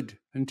good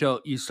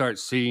until you start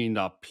seeing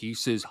the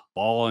pieces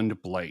fall into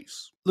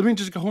place. Let me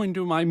just go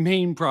into my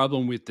main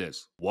problem with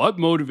this. What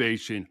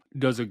motivation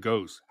does a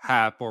ghost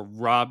have for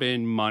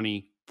robbing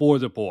money for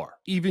the poor?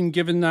 Even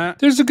given that,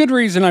 there's a good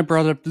reason I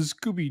brought up the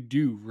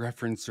Scooby-Doo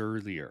reference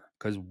earlier.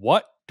 Because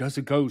what does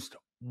a ghost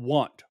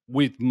want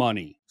with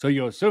money? So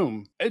you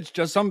assume it's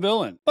just some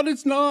villain, but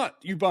it's not,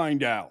 you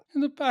find out.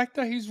 And the fact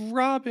that he's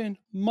robbing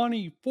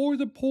money for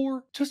the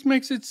poor just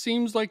makes it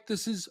seem like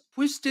this is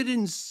twisted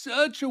in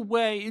such a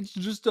way it's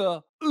just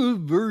a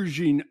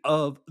version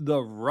of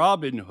the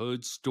Robin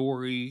Hood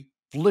story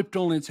flipped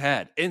on its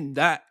head. And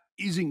that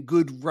isn't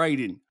good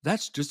writing.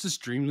 That's just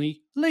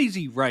extremely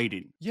lazy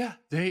writing. Yeah,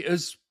 they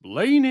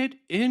explain it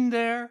in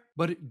there,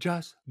 but it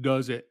just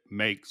doesn't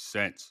make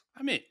sense.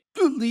 I mean,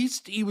 at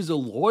least he was a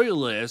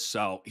loyalist,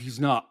 so he's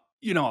not,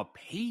 a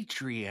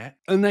patriot.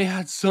 And they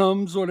had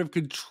some sort of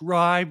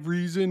contrived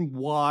reason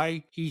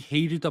why he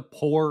hated the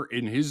poor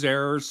in his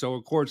era. So,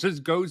 of course, his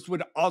ghost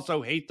would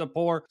also hate the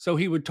poor. So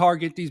he would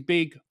target these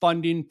big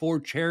funding for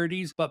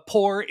charities. But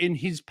poor in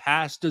his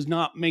past does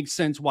not make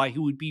sense why he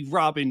would be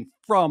robbing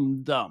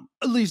from them,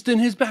 at least in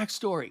his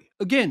backstory.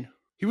 Again,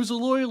 he was a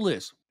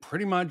loyalist,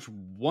 pretty much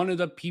one of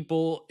the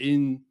people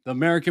in the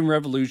American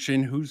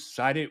Revolution who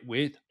sided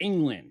with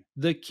England,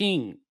 the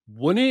king.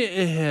 Wouldn't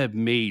it have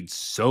made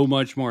so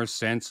much more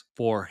sense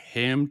for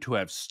him to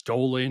have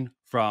stolen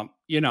from,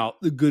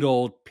 the good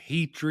old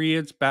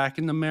patriots back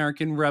in the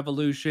American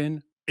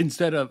Revolution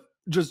instead of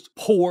just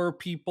poor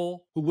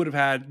people who would have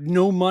had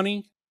no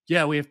money?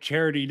 Yeah, we have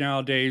charity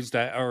nowadays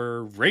that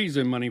are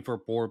raising money for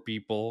poor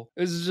people.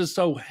 This is just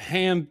so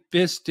ham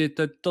fisted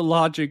that the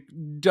logic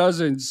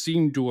doesn't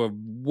seem to have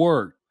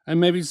worked. And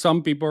maybe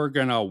some people are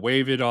going to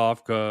wave it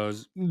off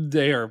because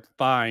they are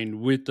fine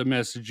with the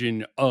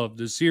messaging of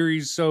the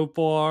series so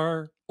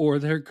far. Or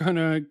they're going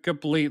to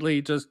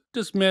completely just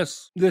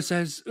dismiss this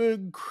as a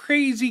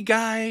crazy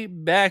guy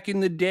back in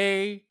the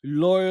day,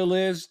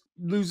 loyalist,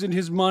 losing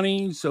his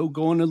money, so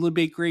going a little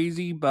bit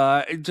crazy,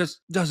 but it just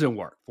doesn't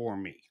work for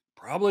me.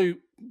 Probably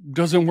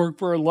doesn't work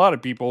for a lot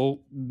of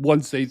people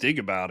once they think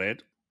about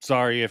it.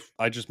 Sorry if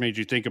I just made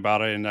you think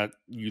about it and that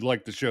you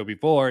liked the show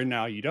before and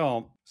now you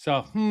don't.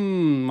 So,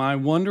 I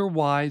wonder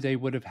why they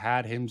would have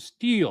had him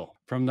steal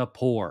from the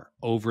poor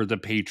over the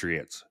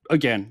patriots.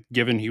 Again,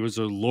 given he was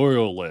a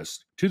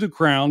loyalist to the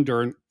crown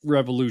during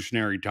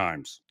revolutionary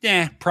times.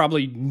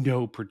 Probably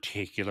no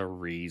particular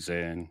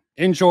reason.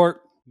 In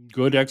short,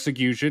 good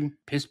execution,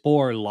 piss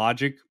poor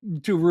logic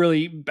to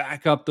really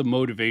back up the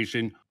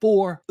motivation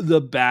for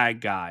the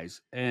bad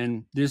guys.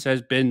 And this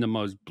has been the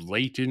most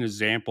blatant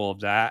example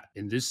of that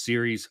in this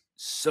series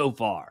so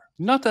far.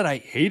 Not that I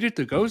hated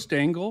the ghost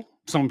angle.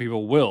 Some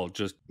people will,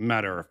 just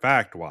matter of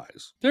fact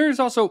wise. There is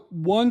also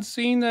one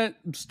scene that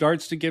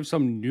starts to give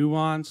some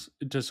nuance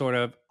to sort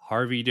of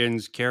Harvey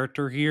Dent's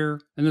character here,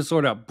 and the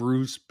sort of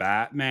Bruce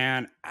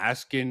Batman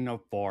asking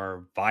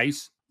for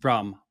advice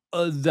from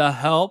the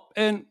help,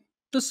 and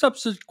the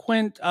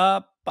subsequent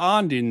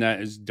bonding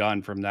that is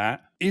done from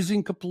that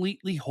isn't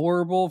completely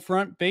horrible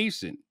front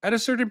facing. At a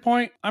certain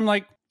point, I'm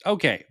like,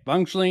 okay,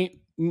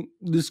 functionally,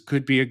 this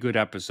could be a good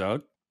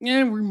episode.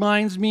 It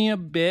reminds me a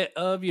bit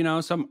of,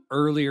 some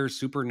earlier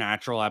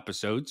supernatural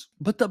episodes,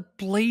 but the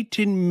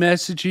blatant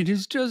messaging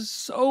is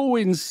just so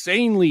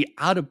insanely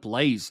out of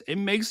place. It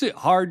makes it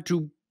hard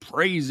to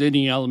praise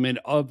any element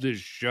of this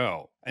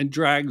show and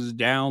drags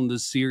down the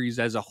series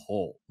as a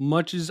whole.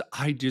 Much as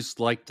I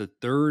dislike the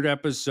third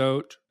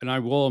episode, and I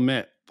will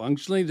admit,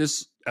 functionally,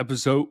 this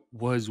episode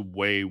was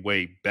way,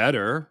 way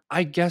better.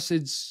 I guess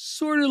it's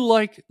sort of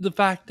like the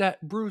fact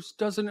that Bruce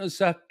doesn't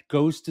accept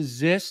ghosts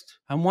exist.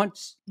 And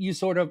once you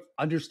sort of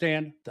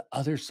understand the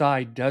other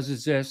side does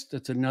exist,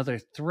 it's another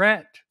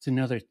threat, it's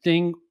another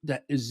thing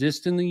that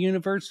exists in the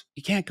universe,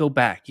 you can't go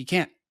back. You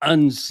can't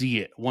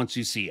unsee it once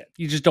you see it.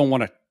 You just don't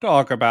want to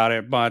talk about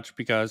it much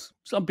because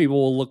some people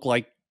will look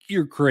like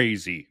you're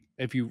crazy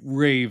if you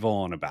rave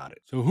on about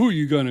it. So who are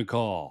you gonna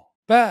call?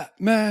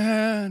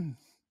 Batman.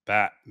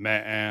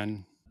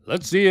 Batman.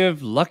 Let's see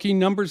if lucky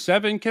number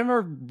 7 can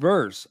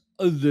reverse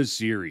the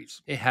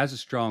series. It has a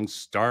strong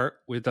start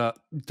with a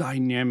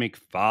dynamic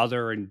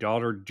father and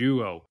daughter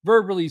duo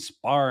verbally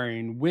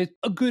sparring with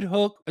a good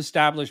hook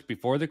established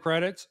before the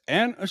credits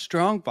and a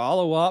strong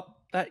follow-up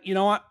that, you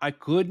know what, I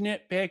could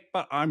nitpick,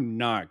 but I'm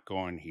not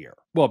going here.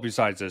 Well,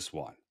 besides this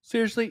one.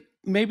 Seriously,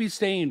 maybe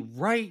staying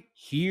right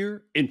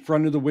here in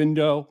front of the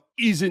window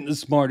isn't the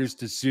smartest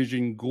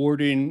decision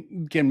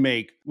Gordon can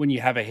make when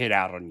you have a hit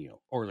out on you,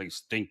 or at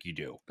least think you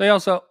do. They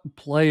also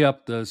play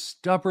up the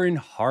stubborn,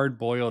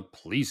 hard-boiled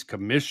police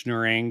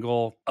commissioner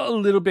angle a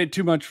little bit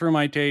too much for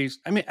my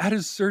taste. I mean, at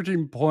a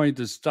certain point,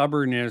 the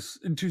stubbornness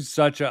to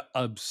such an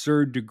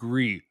absurd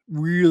degree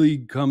really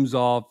comes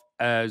off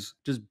as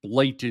just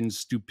blatant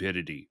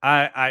stupidity.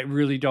 I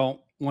really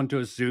don't want to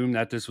assume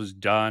that this was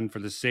done for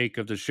the sake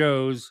of the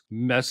show's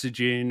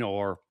messaging,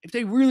 or if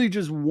they really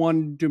just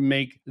wanted to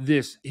make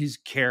this his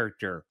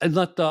character and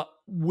let the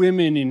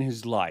women in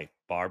his life,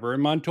 Barbara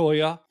and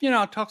Montoya,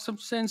 talk some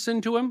sense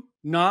into him.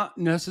 Not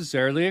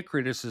necessarily a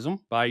criticism,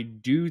 but I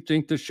do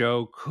think the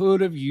show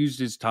could have used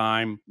its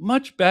time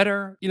much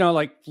better,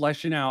 like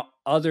fleshing out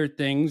other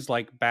things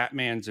like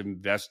Batman's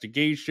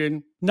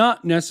investigation.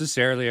 Not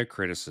necessarily a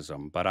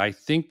criticism, but I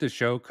think the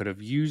show could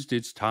have used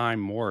its time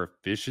more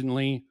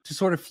efficiently to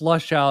sort of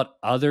flush out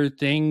other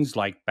things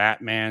like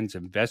Batman's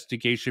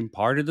investigation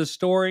part of the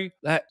story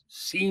that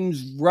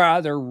seems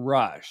rather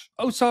rushed.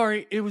 Oh,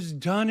 sorry, it was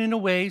done in a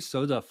way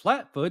so the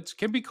flatfoots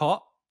can be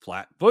caught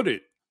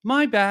flat-footed.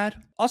 My bad.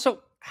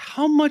 Also,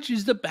 how much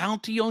is the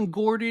bounty on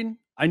Gordon?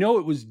 I know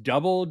it was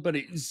doubled, but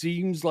it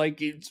seems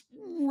like it's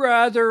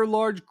rather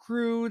large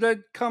crew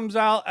that comes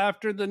out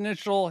after the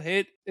initial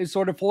hit is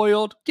sort of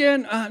foiled.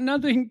 Again,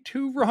 nothing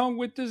too wrong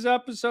with this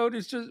episode.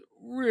 It's just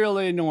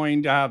really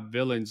annoying to have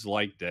villains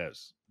like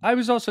this. I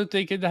was also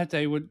thinking that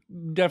they would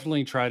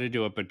definitely try to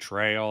do a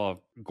portrayal of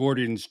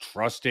Gordon's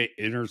trusted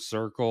inner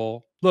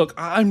circle. Look,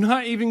 I'm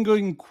not even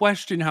going to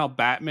question how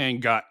Batman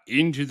got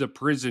into the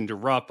prison to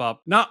rough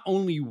up not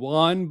only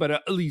one, but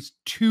at least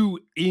 2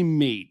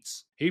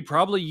 inmates. He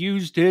probably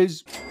used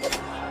his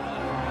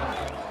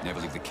never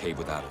leave the cave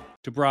without it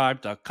to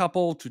bribe the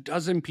couple to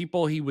dozen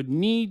people he would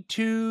need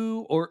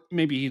to, or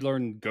maybe he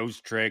learned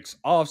ghost tricks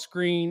off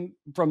screen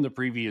from the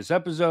previous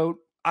episode.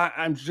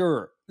 I'm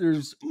sure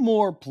there's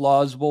more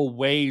plausible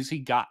ways he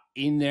got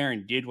in there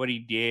and did what he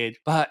did.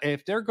 But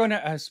if they're going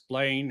to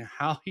explain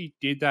how he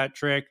did that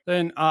trick,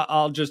 then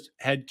I'll just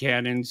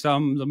headcanon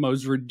some of the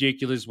most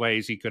ridiculous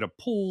ways he could have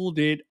pulled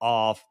it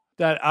off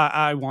that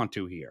I want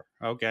to hear.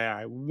 Okay,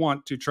 I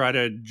want to try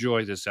to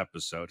enjoy this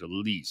episode at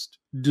least,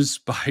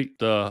 despite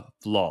the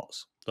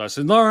flaws.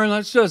 Lesson learned,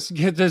 let's just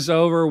get this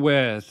over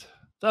with.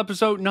 The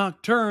episode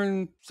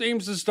Nocturne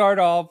seems to start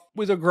off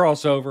with a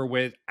crossover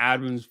with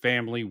Adam's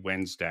Family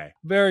Wednesday.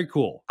 Very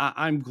cool.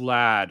 I'm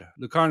glad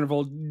the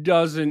carnival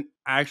doesn't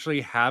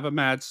actually have a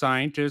mad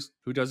scientist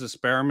who does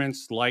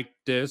experiments like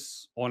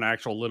this on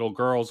actual little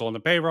girls on the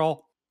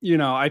payroll.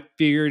 I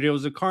figured it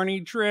was a carny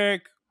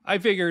trick. I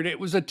figured it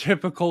was a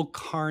typical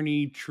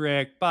carny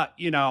trick, but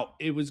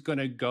it was going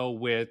to go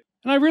with.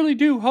 And I really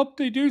do hope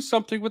they do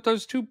something with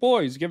those two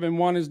boys, given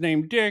one is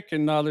named Dick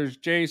and the other's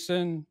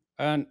Jason.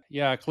 And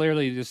yeah,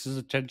 clearly this is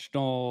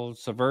intentional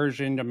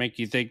subversion to make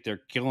you think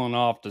they're killing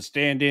off the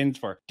stand-ins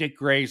for Dick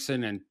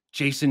Grayson and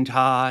Jason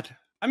Todd.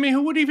 I mean,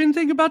 who would even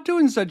think about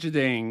doing such a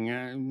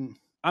thing?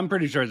 I'm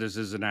pretty sure this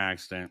is an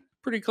accident.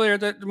 Pretty clear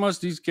that most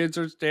of these kids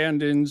are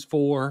stand-ins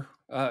for,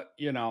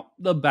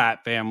 the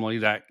Bat family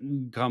that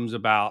comes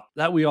about,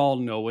 that we all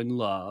know and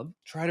love.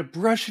 Try to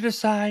brush it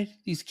aside.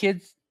 These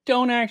kids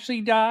don't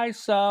actually die,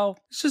 so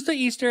it's just an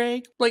Easter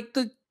egg. Like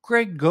the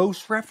Greg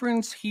Ghost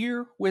reference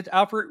here with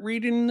Alfred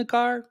reading in the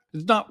car.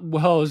 It's not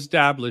well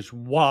established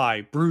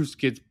why Bruce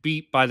gets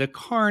beat by the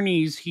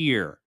carnies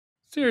here.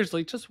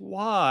 Seriously, just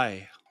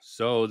why?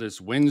 So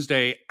this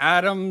Wednesday,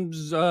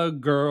 Adam's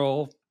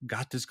girl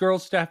got this girl,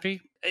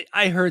 Steffi.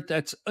 I heard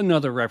that's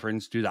another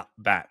reference to the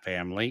Bat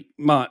family,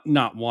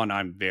 not one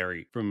I'm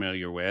very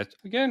familiar with.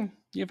 Again,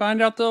 you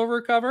find out they'll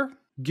recover.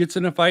 Gets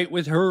in a fight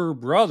with her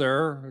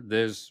brother,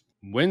 this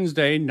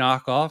Wednesday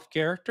knockoff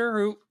character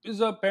who is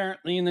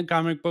apparently in the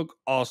comic book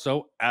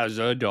also as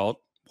an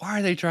adult. Why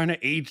are they trying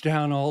to age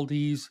down all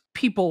these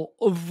people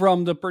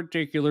from the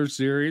particular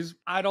series?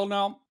 I don't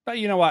know. But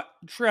you know what?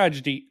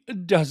 Tragedy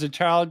does a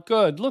child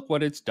good. Look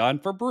what it's done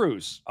for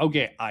Bruce.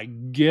 Okay, I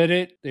get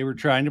it. They were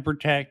trying to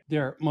protect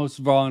their most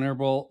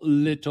vulnerable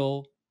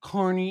little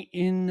carny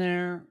in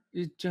there.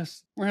 It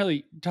just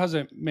really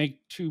doesn't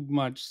make too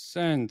much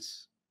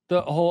sense.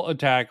 The whole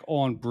attack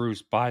on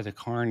Bruce by the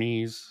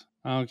carnies.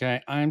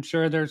 Okay, I'm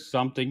sure there's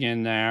something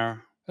in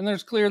there. And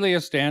there's clearly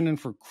a stand-in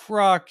for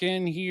Croc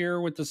in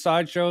here with the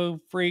sideshow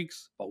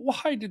freaks. But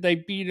why did they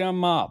beat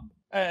him up?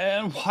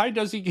 And why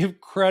does he give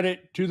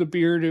credit to the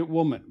bearded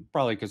woman?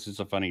 Probably because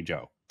it's a funny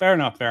joke. Fair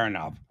enough, fair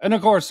enough. And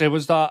of course, it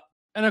was the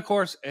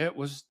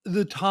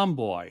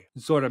tomboy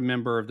sort of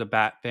member of the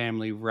Bat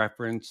family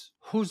reference,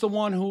 who's the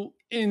one who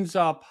ends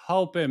up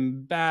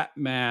helping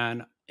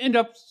Batman end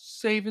up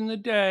saving the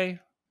day.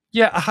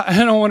 Yeah,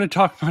 I don't want to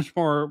talk much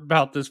more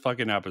about this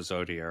fucking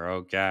episode here,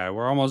 okay?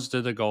 We're almost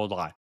to the gold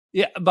line.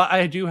 Yeah, but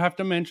I do have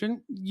to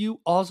mention, you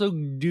also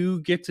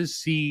do get to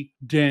see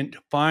Dent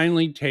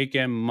finally take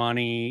in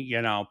money,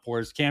 for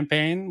his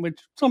campaign, which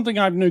is something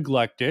I've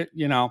neglected.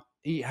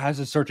 He has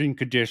a certain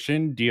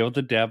condition, deal with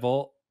the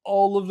devil,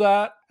 all of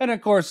that. And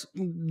of course,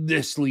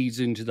 this leads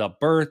into the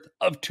birth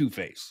of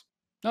Two-Face.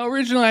 Now,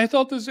 originally, I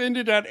thought this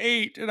ended at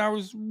 8, and I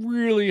was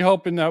really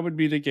hoping that would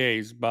be the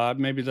case, but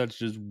maybe that's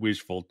just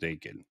wishful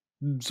thinking.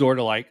 Sort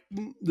of like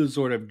the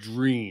sort of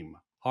dream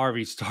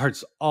Harvey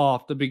starts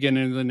off the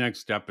beginning of the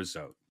next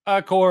episode.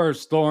 Of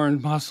course,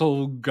 Thorn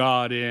Muscle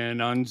got in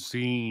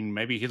unseen.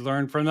 Maybe he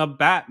learned from the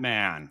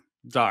Batman.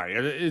 Sorry,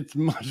 it's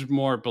much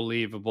more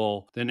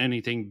believable than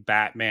anything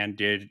Batman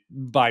did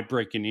by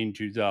breaking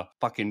into the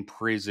fucking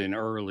prison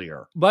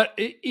earlier. But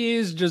it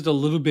is just a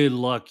little bit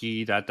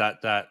lucky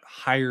that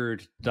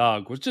hired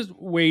thug was just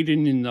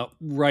waiting in the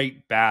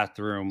right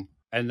bathroom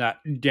and that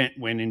Dent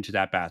went into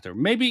that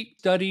bathroom. Maybe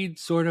studied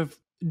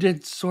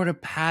did sort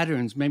of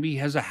patterns. Maybe he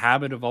has a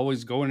habit of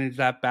always going into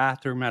that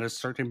bathroom at a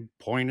certain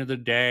point of the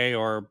day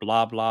or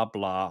blah, blah,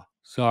 blah.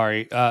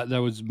 Sorry, that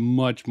was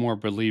much more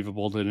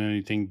believable than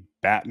anything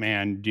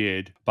Batman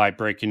did by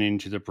breaking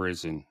into the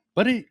prison.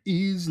 But it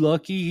is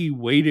lucky he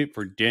waited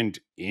for Dent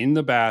in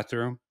the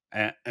bathroom,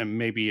 and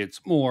maybe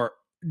it's more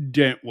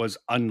Dent was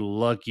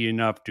unlucky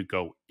enough to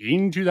go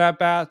into that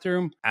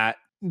bathroom at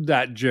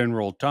that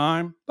general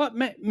time. But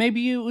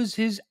maybe it was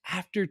his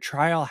after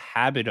trial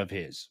habit of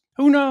his.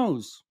 Who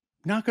knows?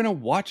 Not going to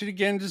watch it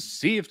again to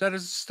see if that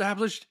is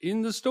established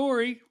in the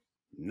story.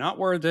 Not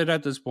worth it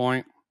at this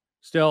point.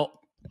 Still,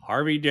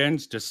 Harvey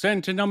Dent's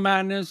descent into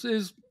madness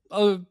is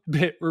a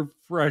bit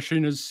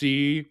refreshing to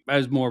see,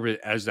 as morbid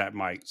as that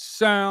might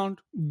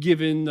sound,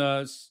 given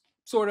the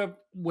sort of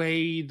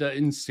way the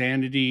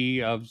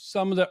insanity of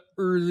some of the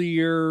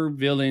earlier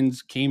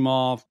villains came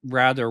off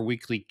rather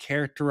weakly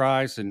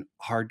characterized and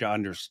hard to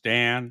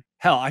understand.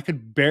 Hell, I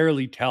could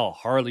barely tell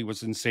Harley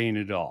was insane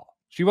at all.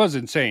 She was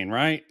insane,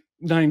 right?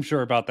 Not even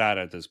sure about that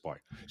at this point.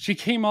 She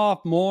came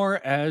off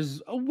more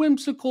as a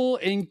whimsical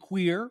and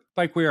queer.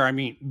 By queer, I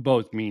mean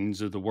both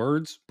meanings of the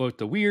words, both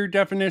the weird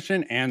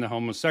definition and the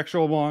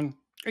homosexual one.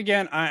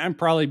 Again, I'm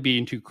probably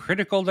being too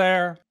critical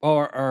there,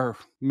 or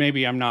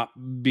maybe I'm not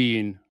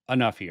being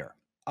enough here.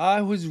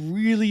 I was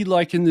really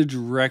liking the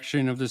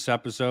direction of this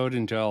episode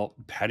until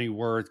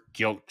Pennyworth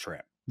guilt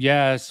trip.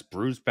 Yes,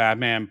 Bruce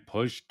Batman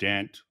pushed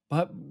Dent,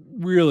 but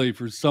really,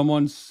 for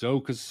someone so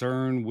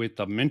concerned with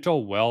the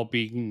mental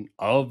well-being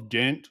of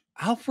Dent,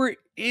 Alfred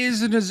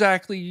isn't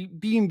exactly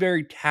being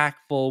very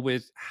tactful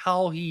with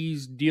how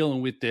he's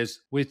dealing with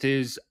this with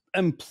his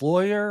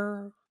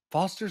employer,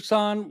 foster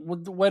son,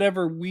 with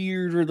whatever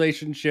weird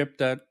relationship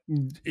that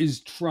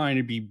is trying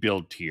to be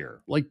built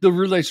here. Like the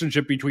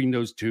relationship between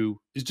those two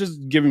is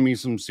just giving me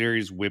some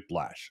serious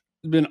whiplash.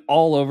 It's been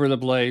all over the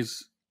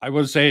place. I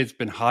would say it's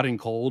been hot and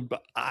cold,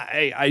 but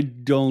I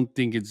don't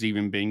think it's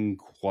even been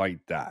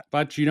quite that.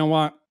 But you know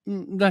what?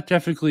 That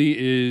definitely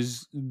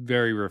is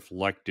very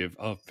reflective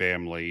of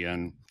family.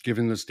 And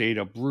given the state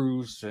of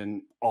Bruce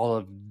and all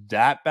of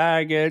that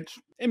baggage,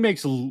 it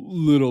makes a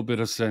little bit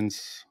of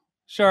sense.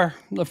 Sure,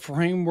 the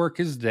framework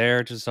is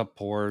there to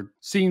support.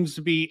 Seems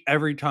to be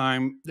every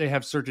time they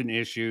have certain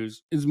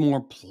issues is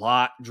more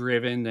plot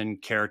driven than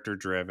character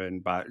driven,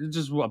 but it's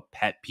just a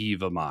pet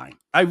peeve of mine.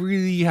 I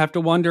really have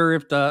to wonder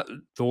if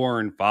the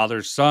Thorn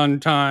father son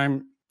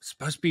time is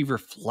supposed to be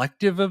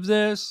reflective of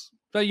this.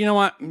 But you know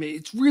what?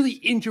 It's really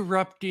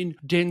interrupting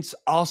Dent's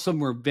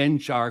awesome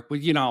revenge arc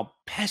with,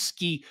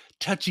 pesky,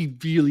 touchy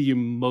feely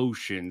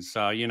emotions.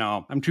 So,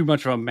 I'm too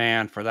much of a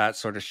man for that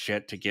sort of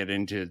shit to get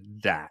into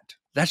that.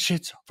 That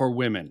shit's for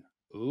women.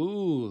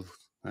 Ooh,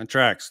 that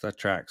tracks. That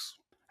tracks.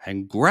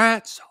 And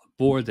grats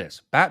for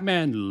this.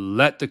 Batman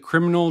let the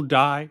criminal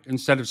die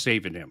instead of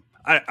saving him.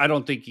 I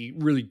don't think he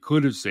really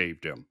could have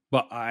saved him.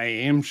 But I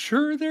am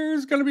sure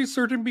there's going to be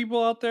certain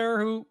people out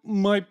there who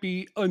might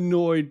be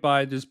annoyed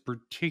by this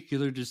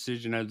particular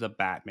decision of the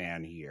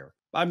Batman here.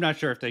 I'm not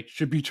sure if they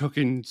should be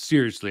taken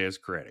seriously as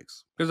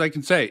critics. Because I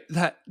can say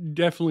that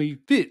definitely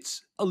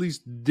fits at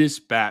least this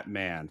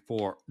Batman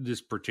for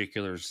this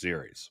particular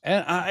series.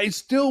 And I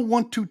still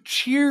want to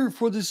cheer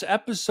for this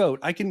episode.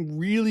 I can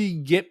really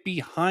get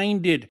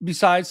behind it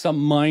besides some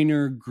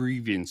minor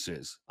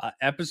grievances.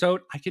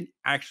 Episode I can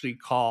actually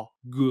call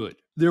good.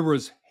 There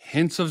was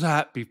hints of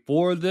that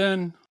before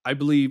then. I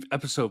believe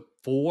episode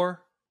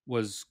 4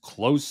 was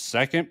close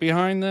second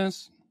behind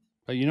this.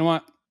 But you know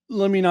what?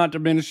 Let me not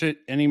diminish it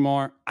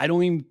anymore. I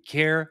don't even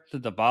care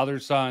that the father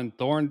son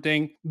Thorn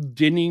thing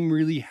didn't even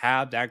really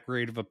have that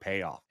great of a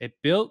payoff.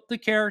 It built the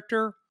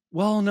character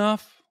well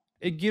enough.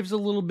 It gives a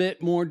little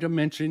bit more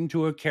dimension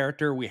to a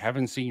character we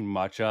haven't seen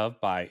much of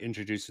by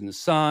introducing the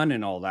son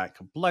and all that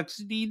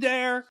complexity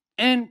there.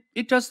 And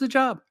it does the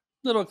job.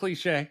 Little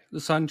cliche. The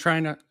son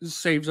trying to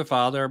save the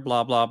father,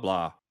 blah, blah,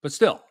 blah. But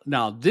still,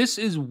 now this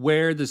is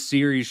where the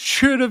series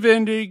should have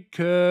ended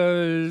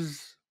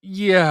because...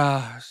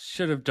 yeah,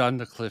 should have done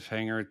the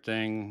cliffhanger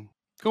thing.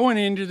 Going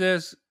into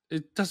this,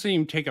 it doesn't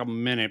even take a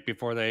minute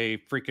before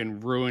they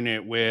freaking ruin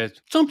it with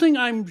something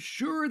I'm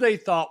sure they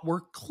thought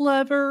were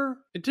clever.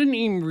 It didn't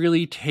even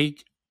really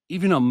take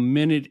even a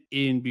minute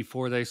in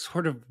before they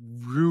sort of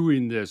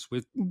ruined this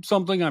with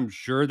something I'm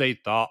sure they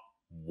thought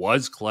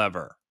was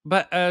clever.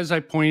 But as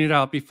I pointed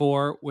out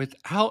before,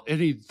 without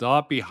any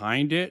thought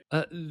behind it,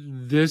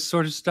 this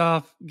sort of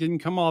stuff can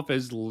come off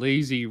as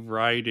lazy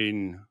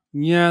writing.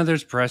 Yeah,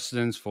 there's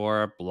precedence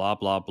for it, blah,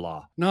 blah,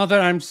 blah. Not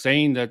that I'm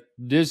saying that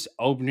this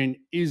opening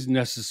is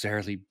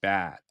necessarily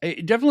bad.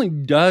 It definitely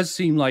does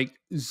seem like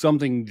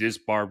something this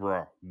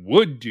Barbara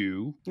would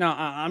do. Now,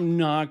 I'm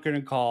not going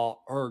to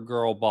call her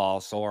girl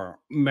boss or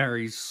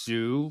Mary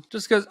Sue,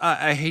 just because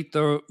I hate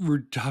the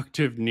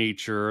reductive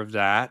nature of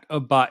that,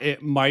 but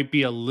it might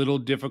be a little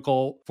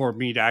difficult for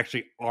me to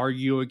actually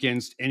argue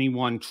against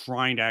anyone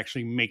trying to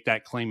actually make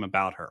that claim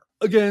about her.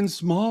 Again,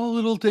 small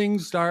little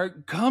things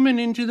start coming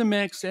into the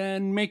mix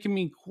and making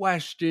me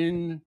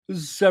question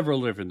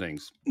several different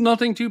things.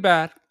 Nothing too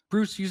bad.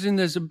 Bruce using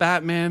this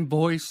Batman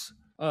voice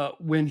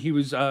when he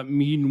was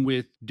meeting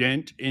with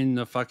Dent in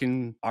the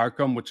fucking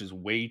Arkham, which is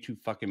way too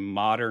fucking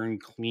modern,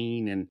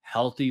 clean, and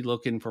healthy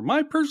looking for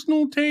my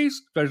personal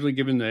taste, especially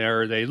given the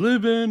era they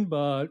live in.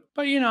 But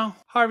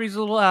Harvey's a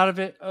little out of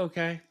it.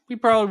 Okay, we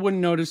probably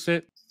wouldn't notice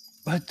it.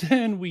 But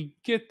then we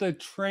get the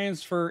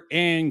transfer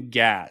and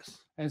gas.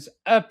 It's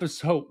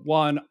episode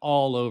 1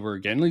 all over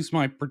again. At least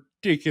my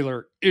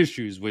particular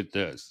issues with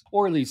this.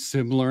 Or at least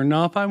similar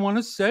enough, I want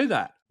to say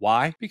that.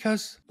 Why?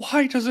 Because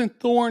why doesn't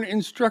Thorn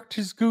instruct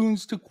his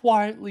goons to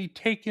quietly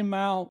take him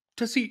out?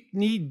 Does he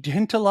need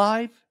Dent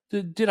alive?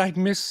 Did I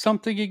miss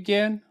something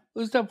again?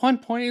 Because at one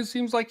point it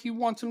seems like he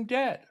wants him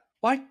dead.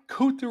 Why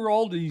go through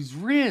all these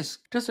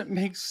risks? Doesn't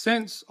make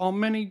sense on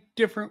many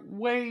different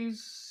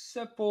ways,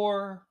 except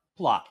for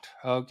plot,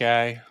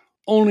 okay?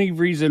 Only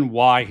reason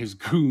why his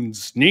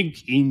goons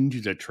sneak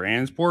into the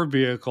transport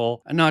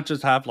vehicle and not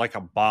just have like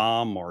a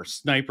bomb or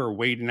sniper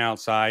waiting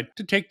outside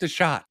to take the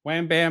shot.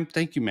 Wham bam,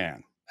 thank you,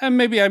 man. And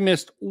maybe I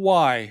missed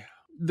why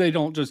they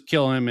don't just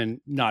kill him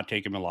and not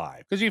take him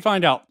alive. Because you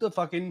find out the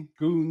fucking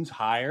goons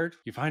hired.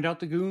 You find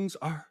out the goons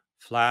are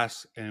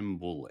Flask and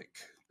Bullock.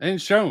 And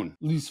it's shown,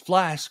 at least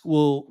Flask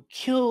will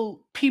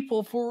kill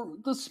people for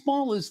the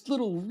smallest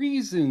little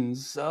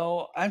reasons.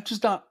 So I'm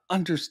just not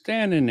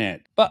understanding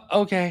it. But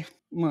okay.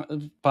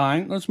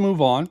 Fine, let's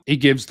move on. It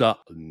gives the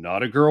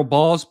not a girl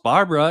boss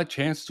Barbara a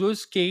chance to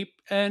escape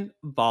and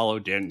follow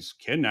Dent's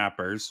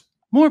kidnappers.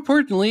 More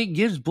importantly, it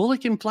gives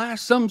Bullock and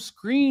Flash some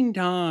screen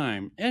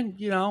time and,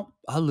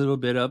 a little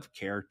bit of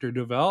character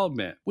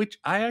development, which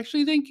I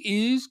actually think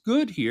is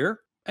good here.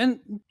 And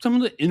some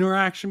of the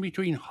interaction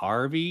between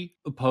Harvey,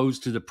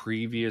 opposed to the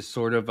previous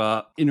sort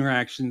of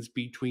interactions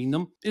between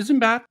them, isn't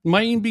bad.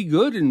 Might even be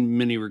good in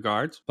many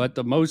regards. But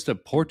the most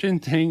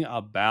important thing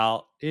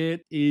about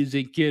it is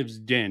it gives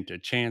Dent a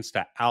chance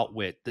to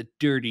outwit the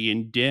Dirty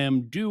and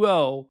Dim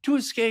duo to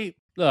escape.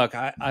 Look,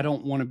 I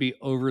don't want to be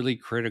overly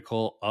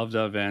critical of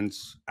the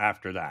events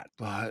after that,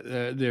 but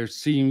there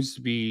seems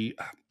to be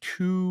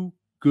two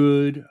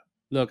good.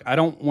 Look, I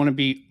don't want to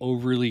be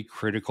overly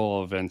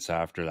critical of events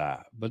after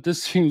that, but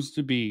this seems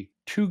to be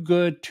too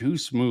good, too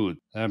smooth.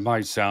 That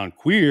might sound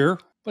queer,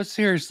 but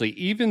seriously,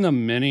 even the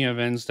many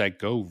events that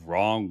go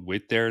wrong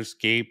with their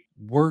escape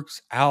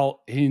works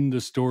out in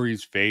the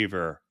story's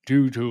favor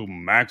due to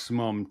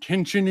maximum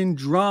tension and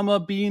drama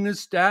being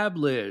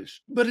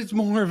established. But it's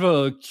more of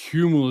a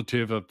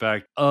cumulative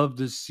effect of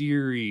the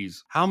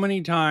series. How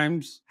many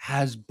times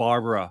has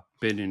Barbara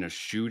been in a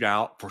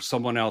shootout for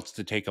someone else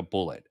to take a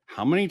bullet?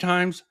 How many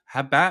times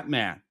have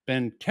Batman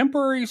been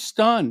temporarily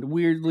stunned,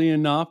 weirdly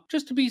enough,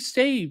 just to be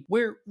saved,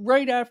 where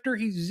right after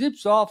he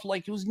zips off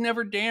like it was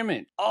never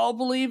damaged? All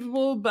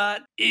believable,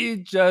 but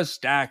it just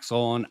stacks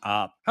on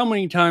up. How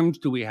many times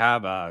do we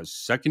have a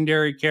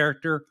secondary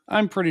character?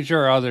 I'm pretty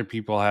sure other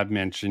people have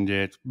mentioned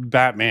it.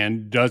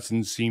 Batman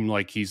doesn't seem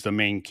like he's the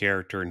main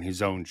character in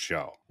his own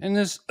show. And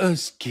this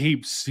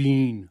escape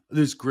scene,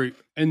 this great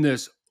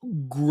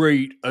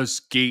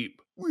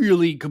escape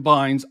really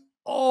combines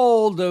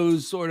all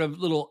those sort of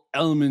little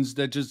elements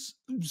that just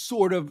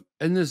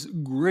and this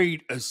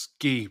great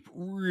escape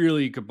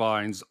really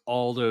combines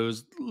all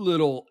those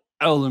little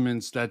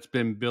elements that's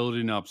been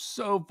building up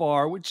so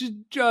far, which is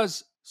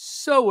just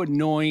so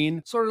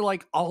annoying, sort of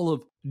like all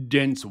of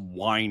Dent's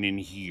whine in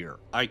here.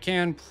 I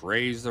can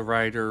praise the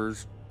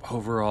writers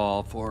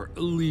overall for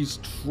at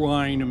least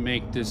trying to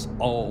make this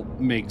all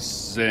make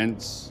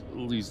sense, at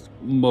least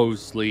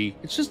mostly.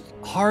 It's just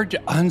hard to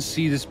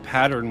unsee this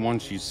pattern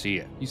once you see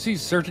it. You see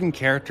certain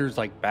characters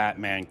like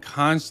Batman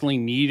constantly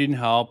needing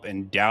help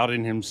and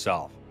doubting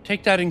himself.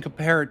 Take that and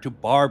compare it to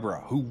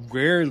Barbara, who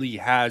rarely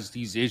has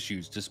these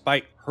issues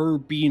despite her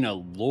being a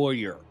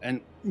lawyer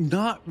and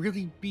not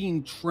really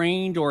being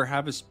trained or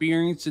have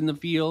experience in the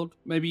field.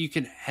 Maybe you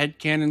can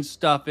headcanon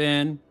stuff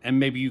in, and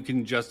maybe you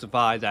can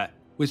justify that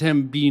with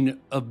him being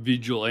a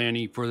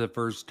vigilante for the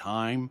first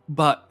time.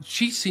 But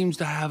she seems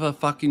to have a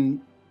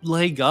fucking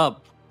leg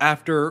up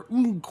after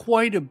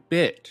quite a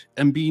bit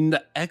and being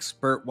the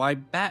expert why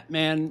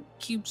Batman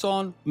keeps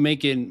on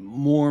making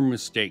more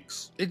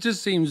mistakes. It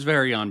just seems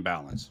very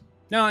unbalanced.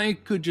 Now,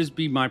 it could just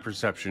be my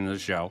perception of the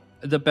show.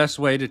 The best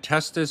way to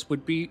test this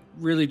would be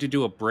really to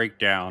do a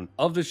breakdown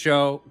of the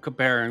show,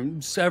 comparing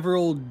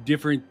several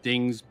different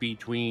things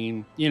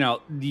between,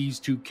 these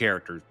two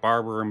characters,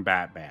 Barbara and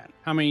Batman.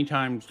 How many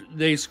times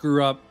they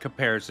screw up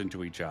comparison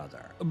to each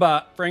other.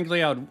 But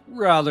frankly, I would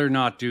rather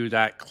not do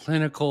that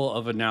clinical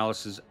of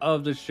analysis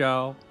of the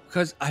show,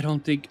 because I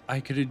don't think I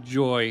could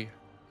enjoy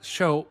the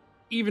show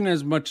even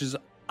as much as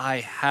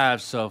I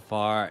have so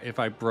far if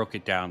I broke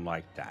it down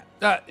like that.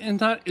 And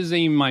that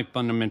isn't my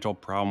fundamental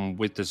problem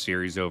with the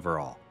series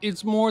overall.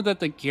 It's more that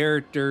the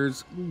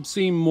characters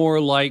seem more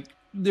like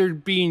they're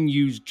being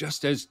used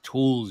just as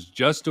tools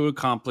just to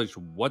accomplish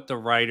what the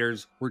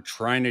writers were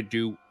trying to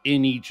do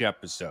in each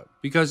episode.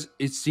 Because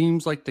it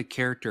seems like the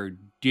character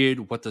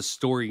did what the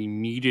story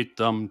needed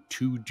them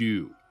to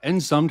do.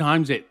 And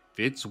sometimes it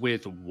fits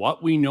with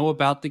what we know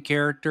about the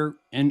character,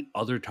 and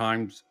other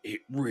times it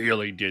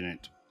really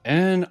didn't.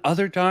 And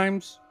other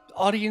times, the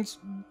audience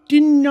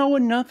didn't know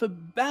enough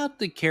about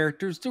the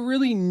characters to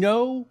really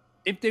know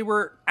if they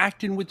were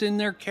acting within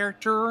their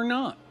character or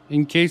not.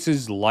 In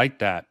cases like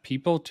that,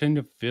 people tend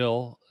to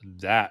fill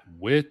that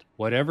with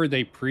whatever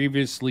they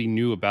previously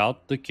knew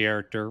about the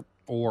character,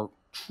 or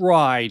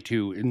try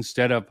to,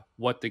 instead of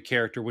what the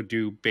character would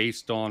do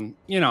based on,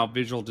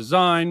 visual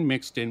design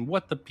mixed in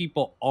what the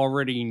people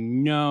already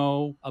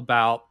know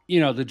about,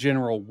 the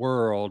general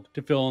world,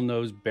 to fill in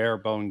those bare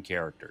bone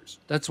characters.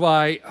 That's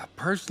why,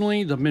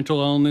 personally, the mental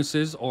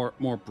illnesses, or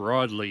more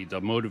broadly,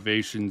 the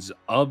motivations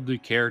of the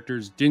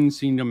characters didn't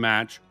seem to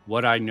match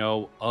what I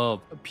know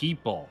of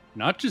people.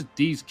 Not just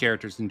these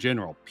characters in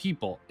general,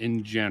 people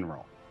in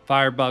general.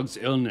 Firebug's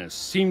illness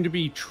seemed to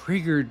be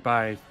triggered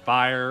by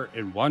fire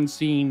in one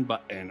scene,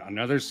 but in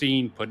another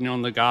scene, putting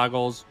on the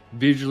goggles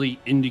visually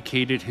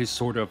indicated his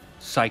sort of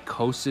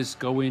psychosis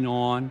going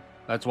on.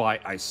 That's why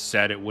I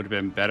said it would have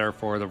been better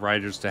for the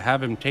writers to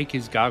have him take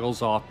his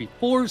goggles off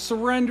before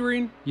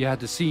surrendering. You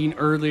had the scene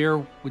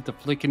earlier with the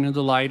flicking of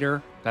the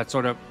lighter that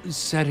sort of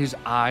set his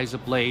eyes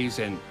ablaze,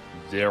 and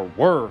there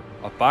were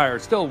a fire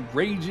still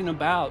raging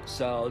about,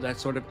 so that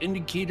sort of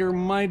indicator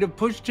might have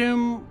pushed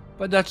him.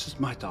 But that's just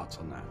my thoughts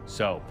on that.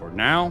 So for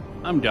now,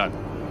 I'm done.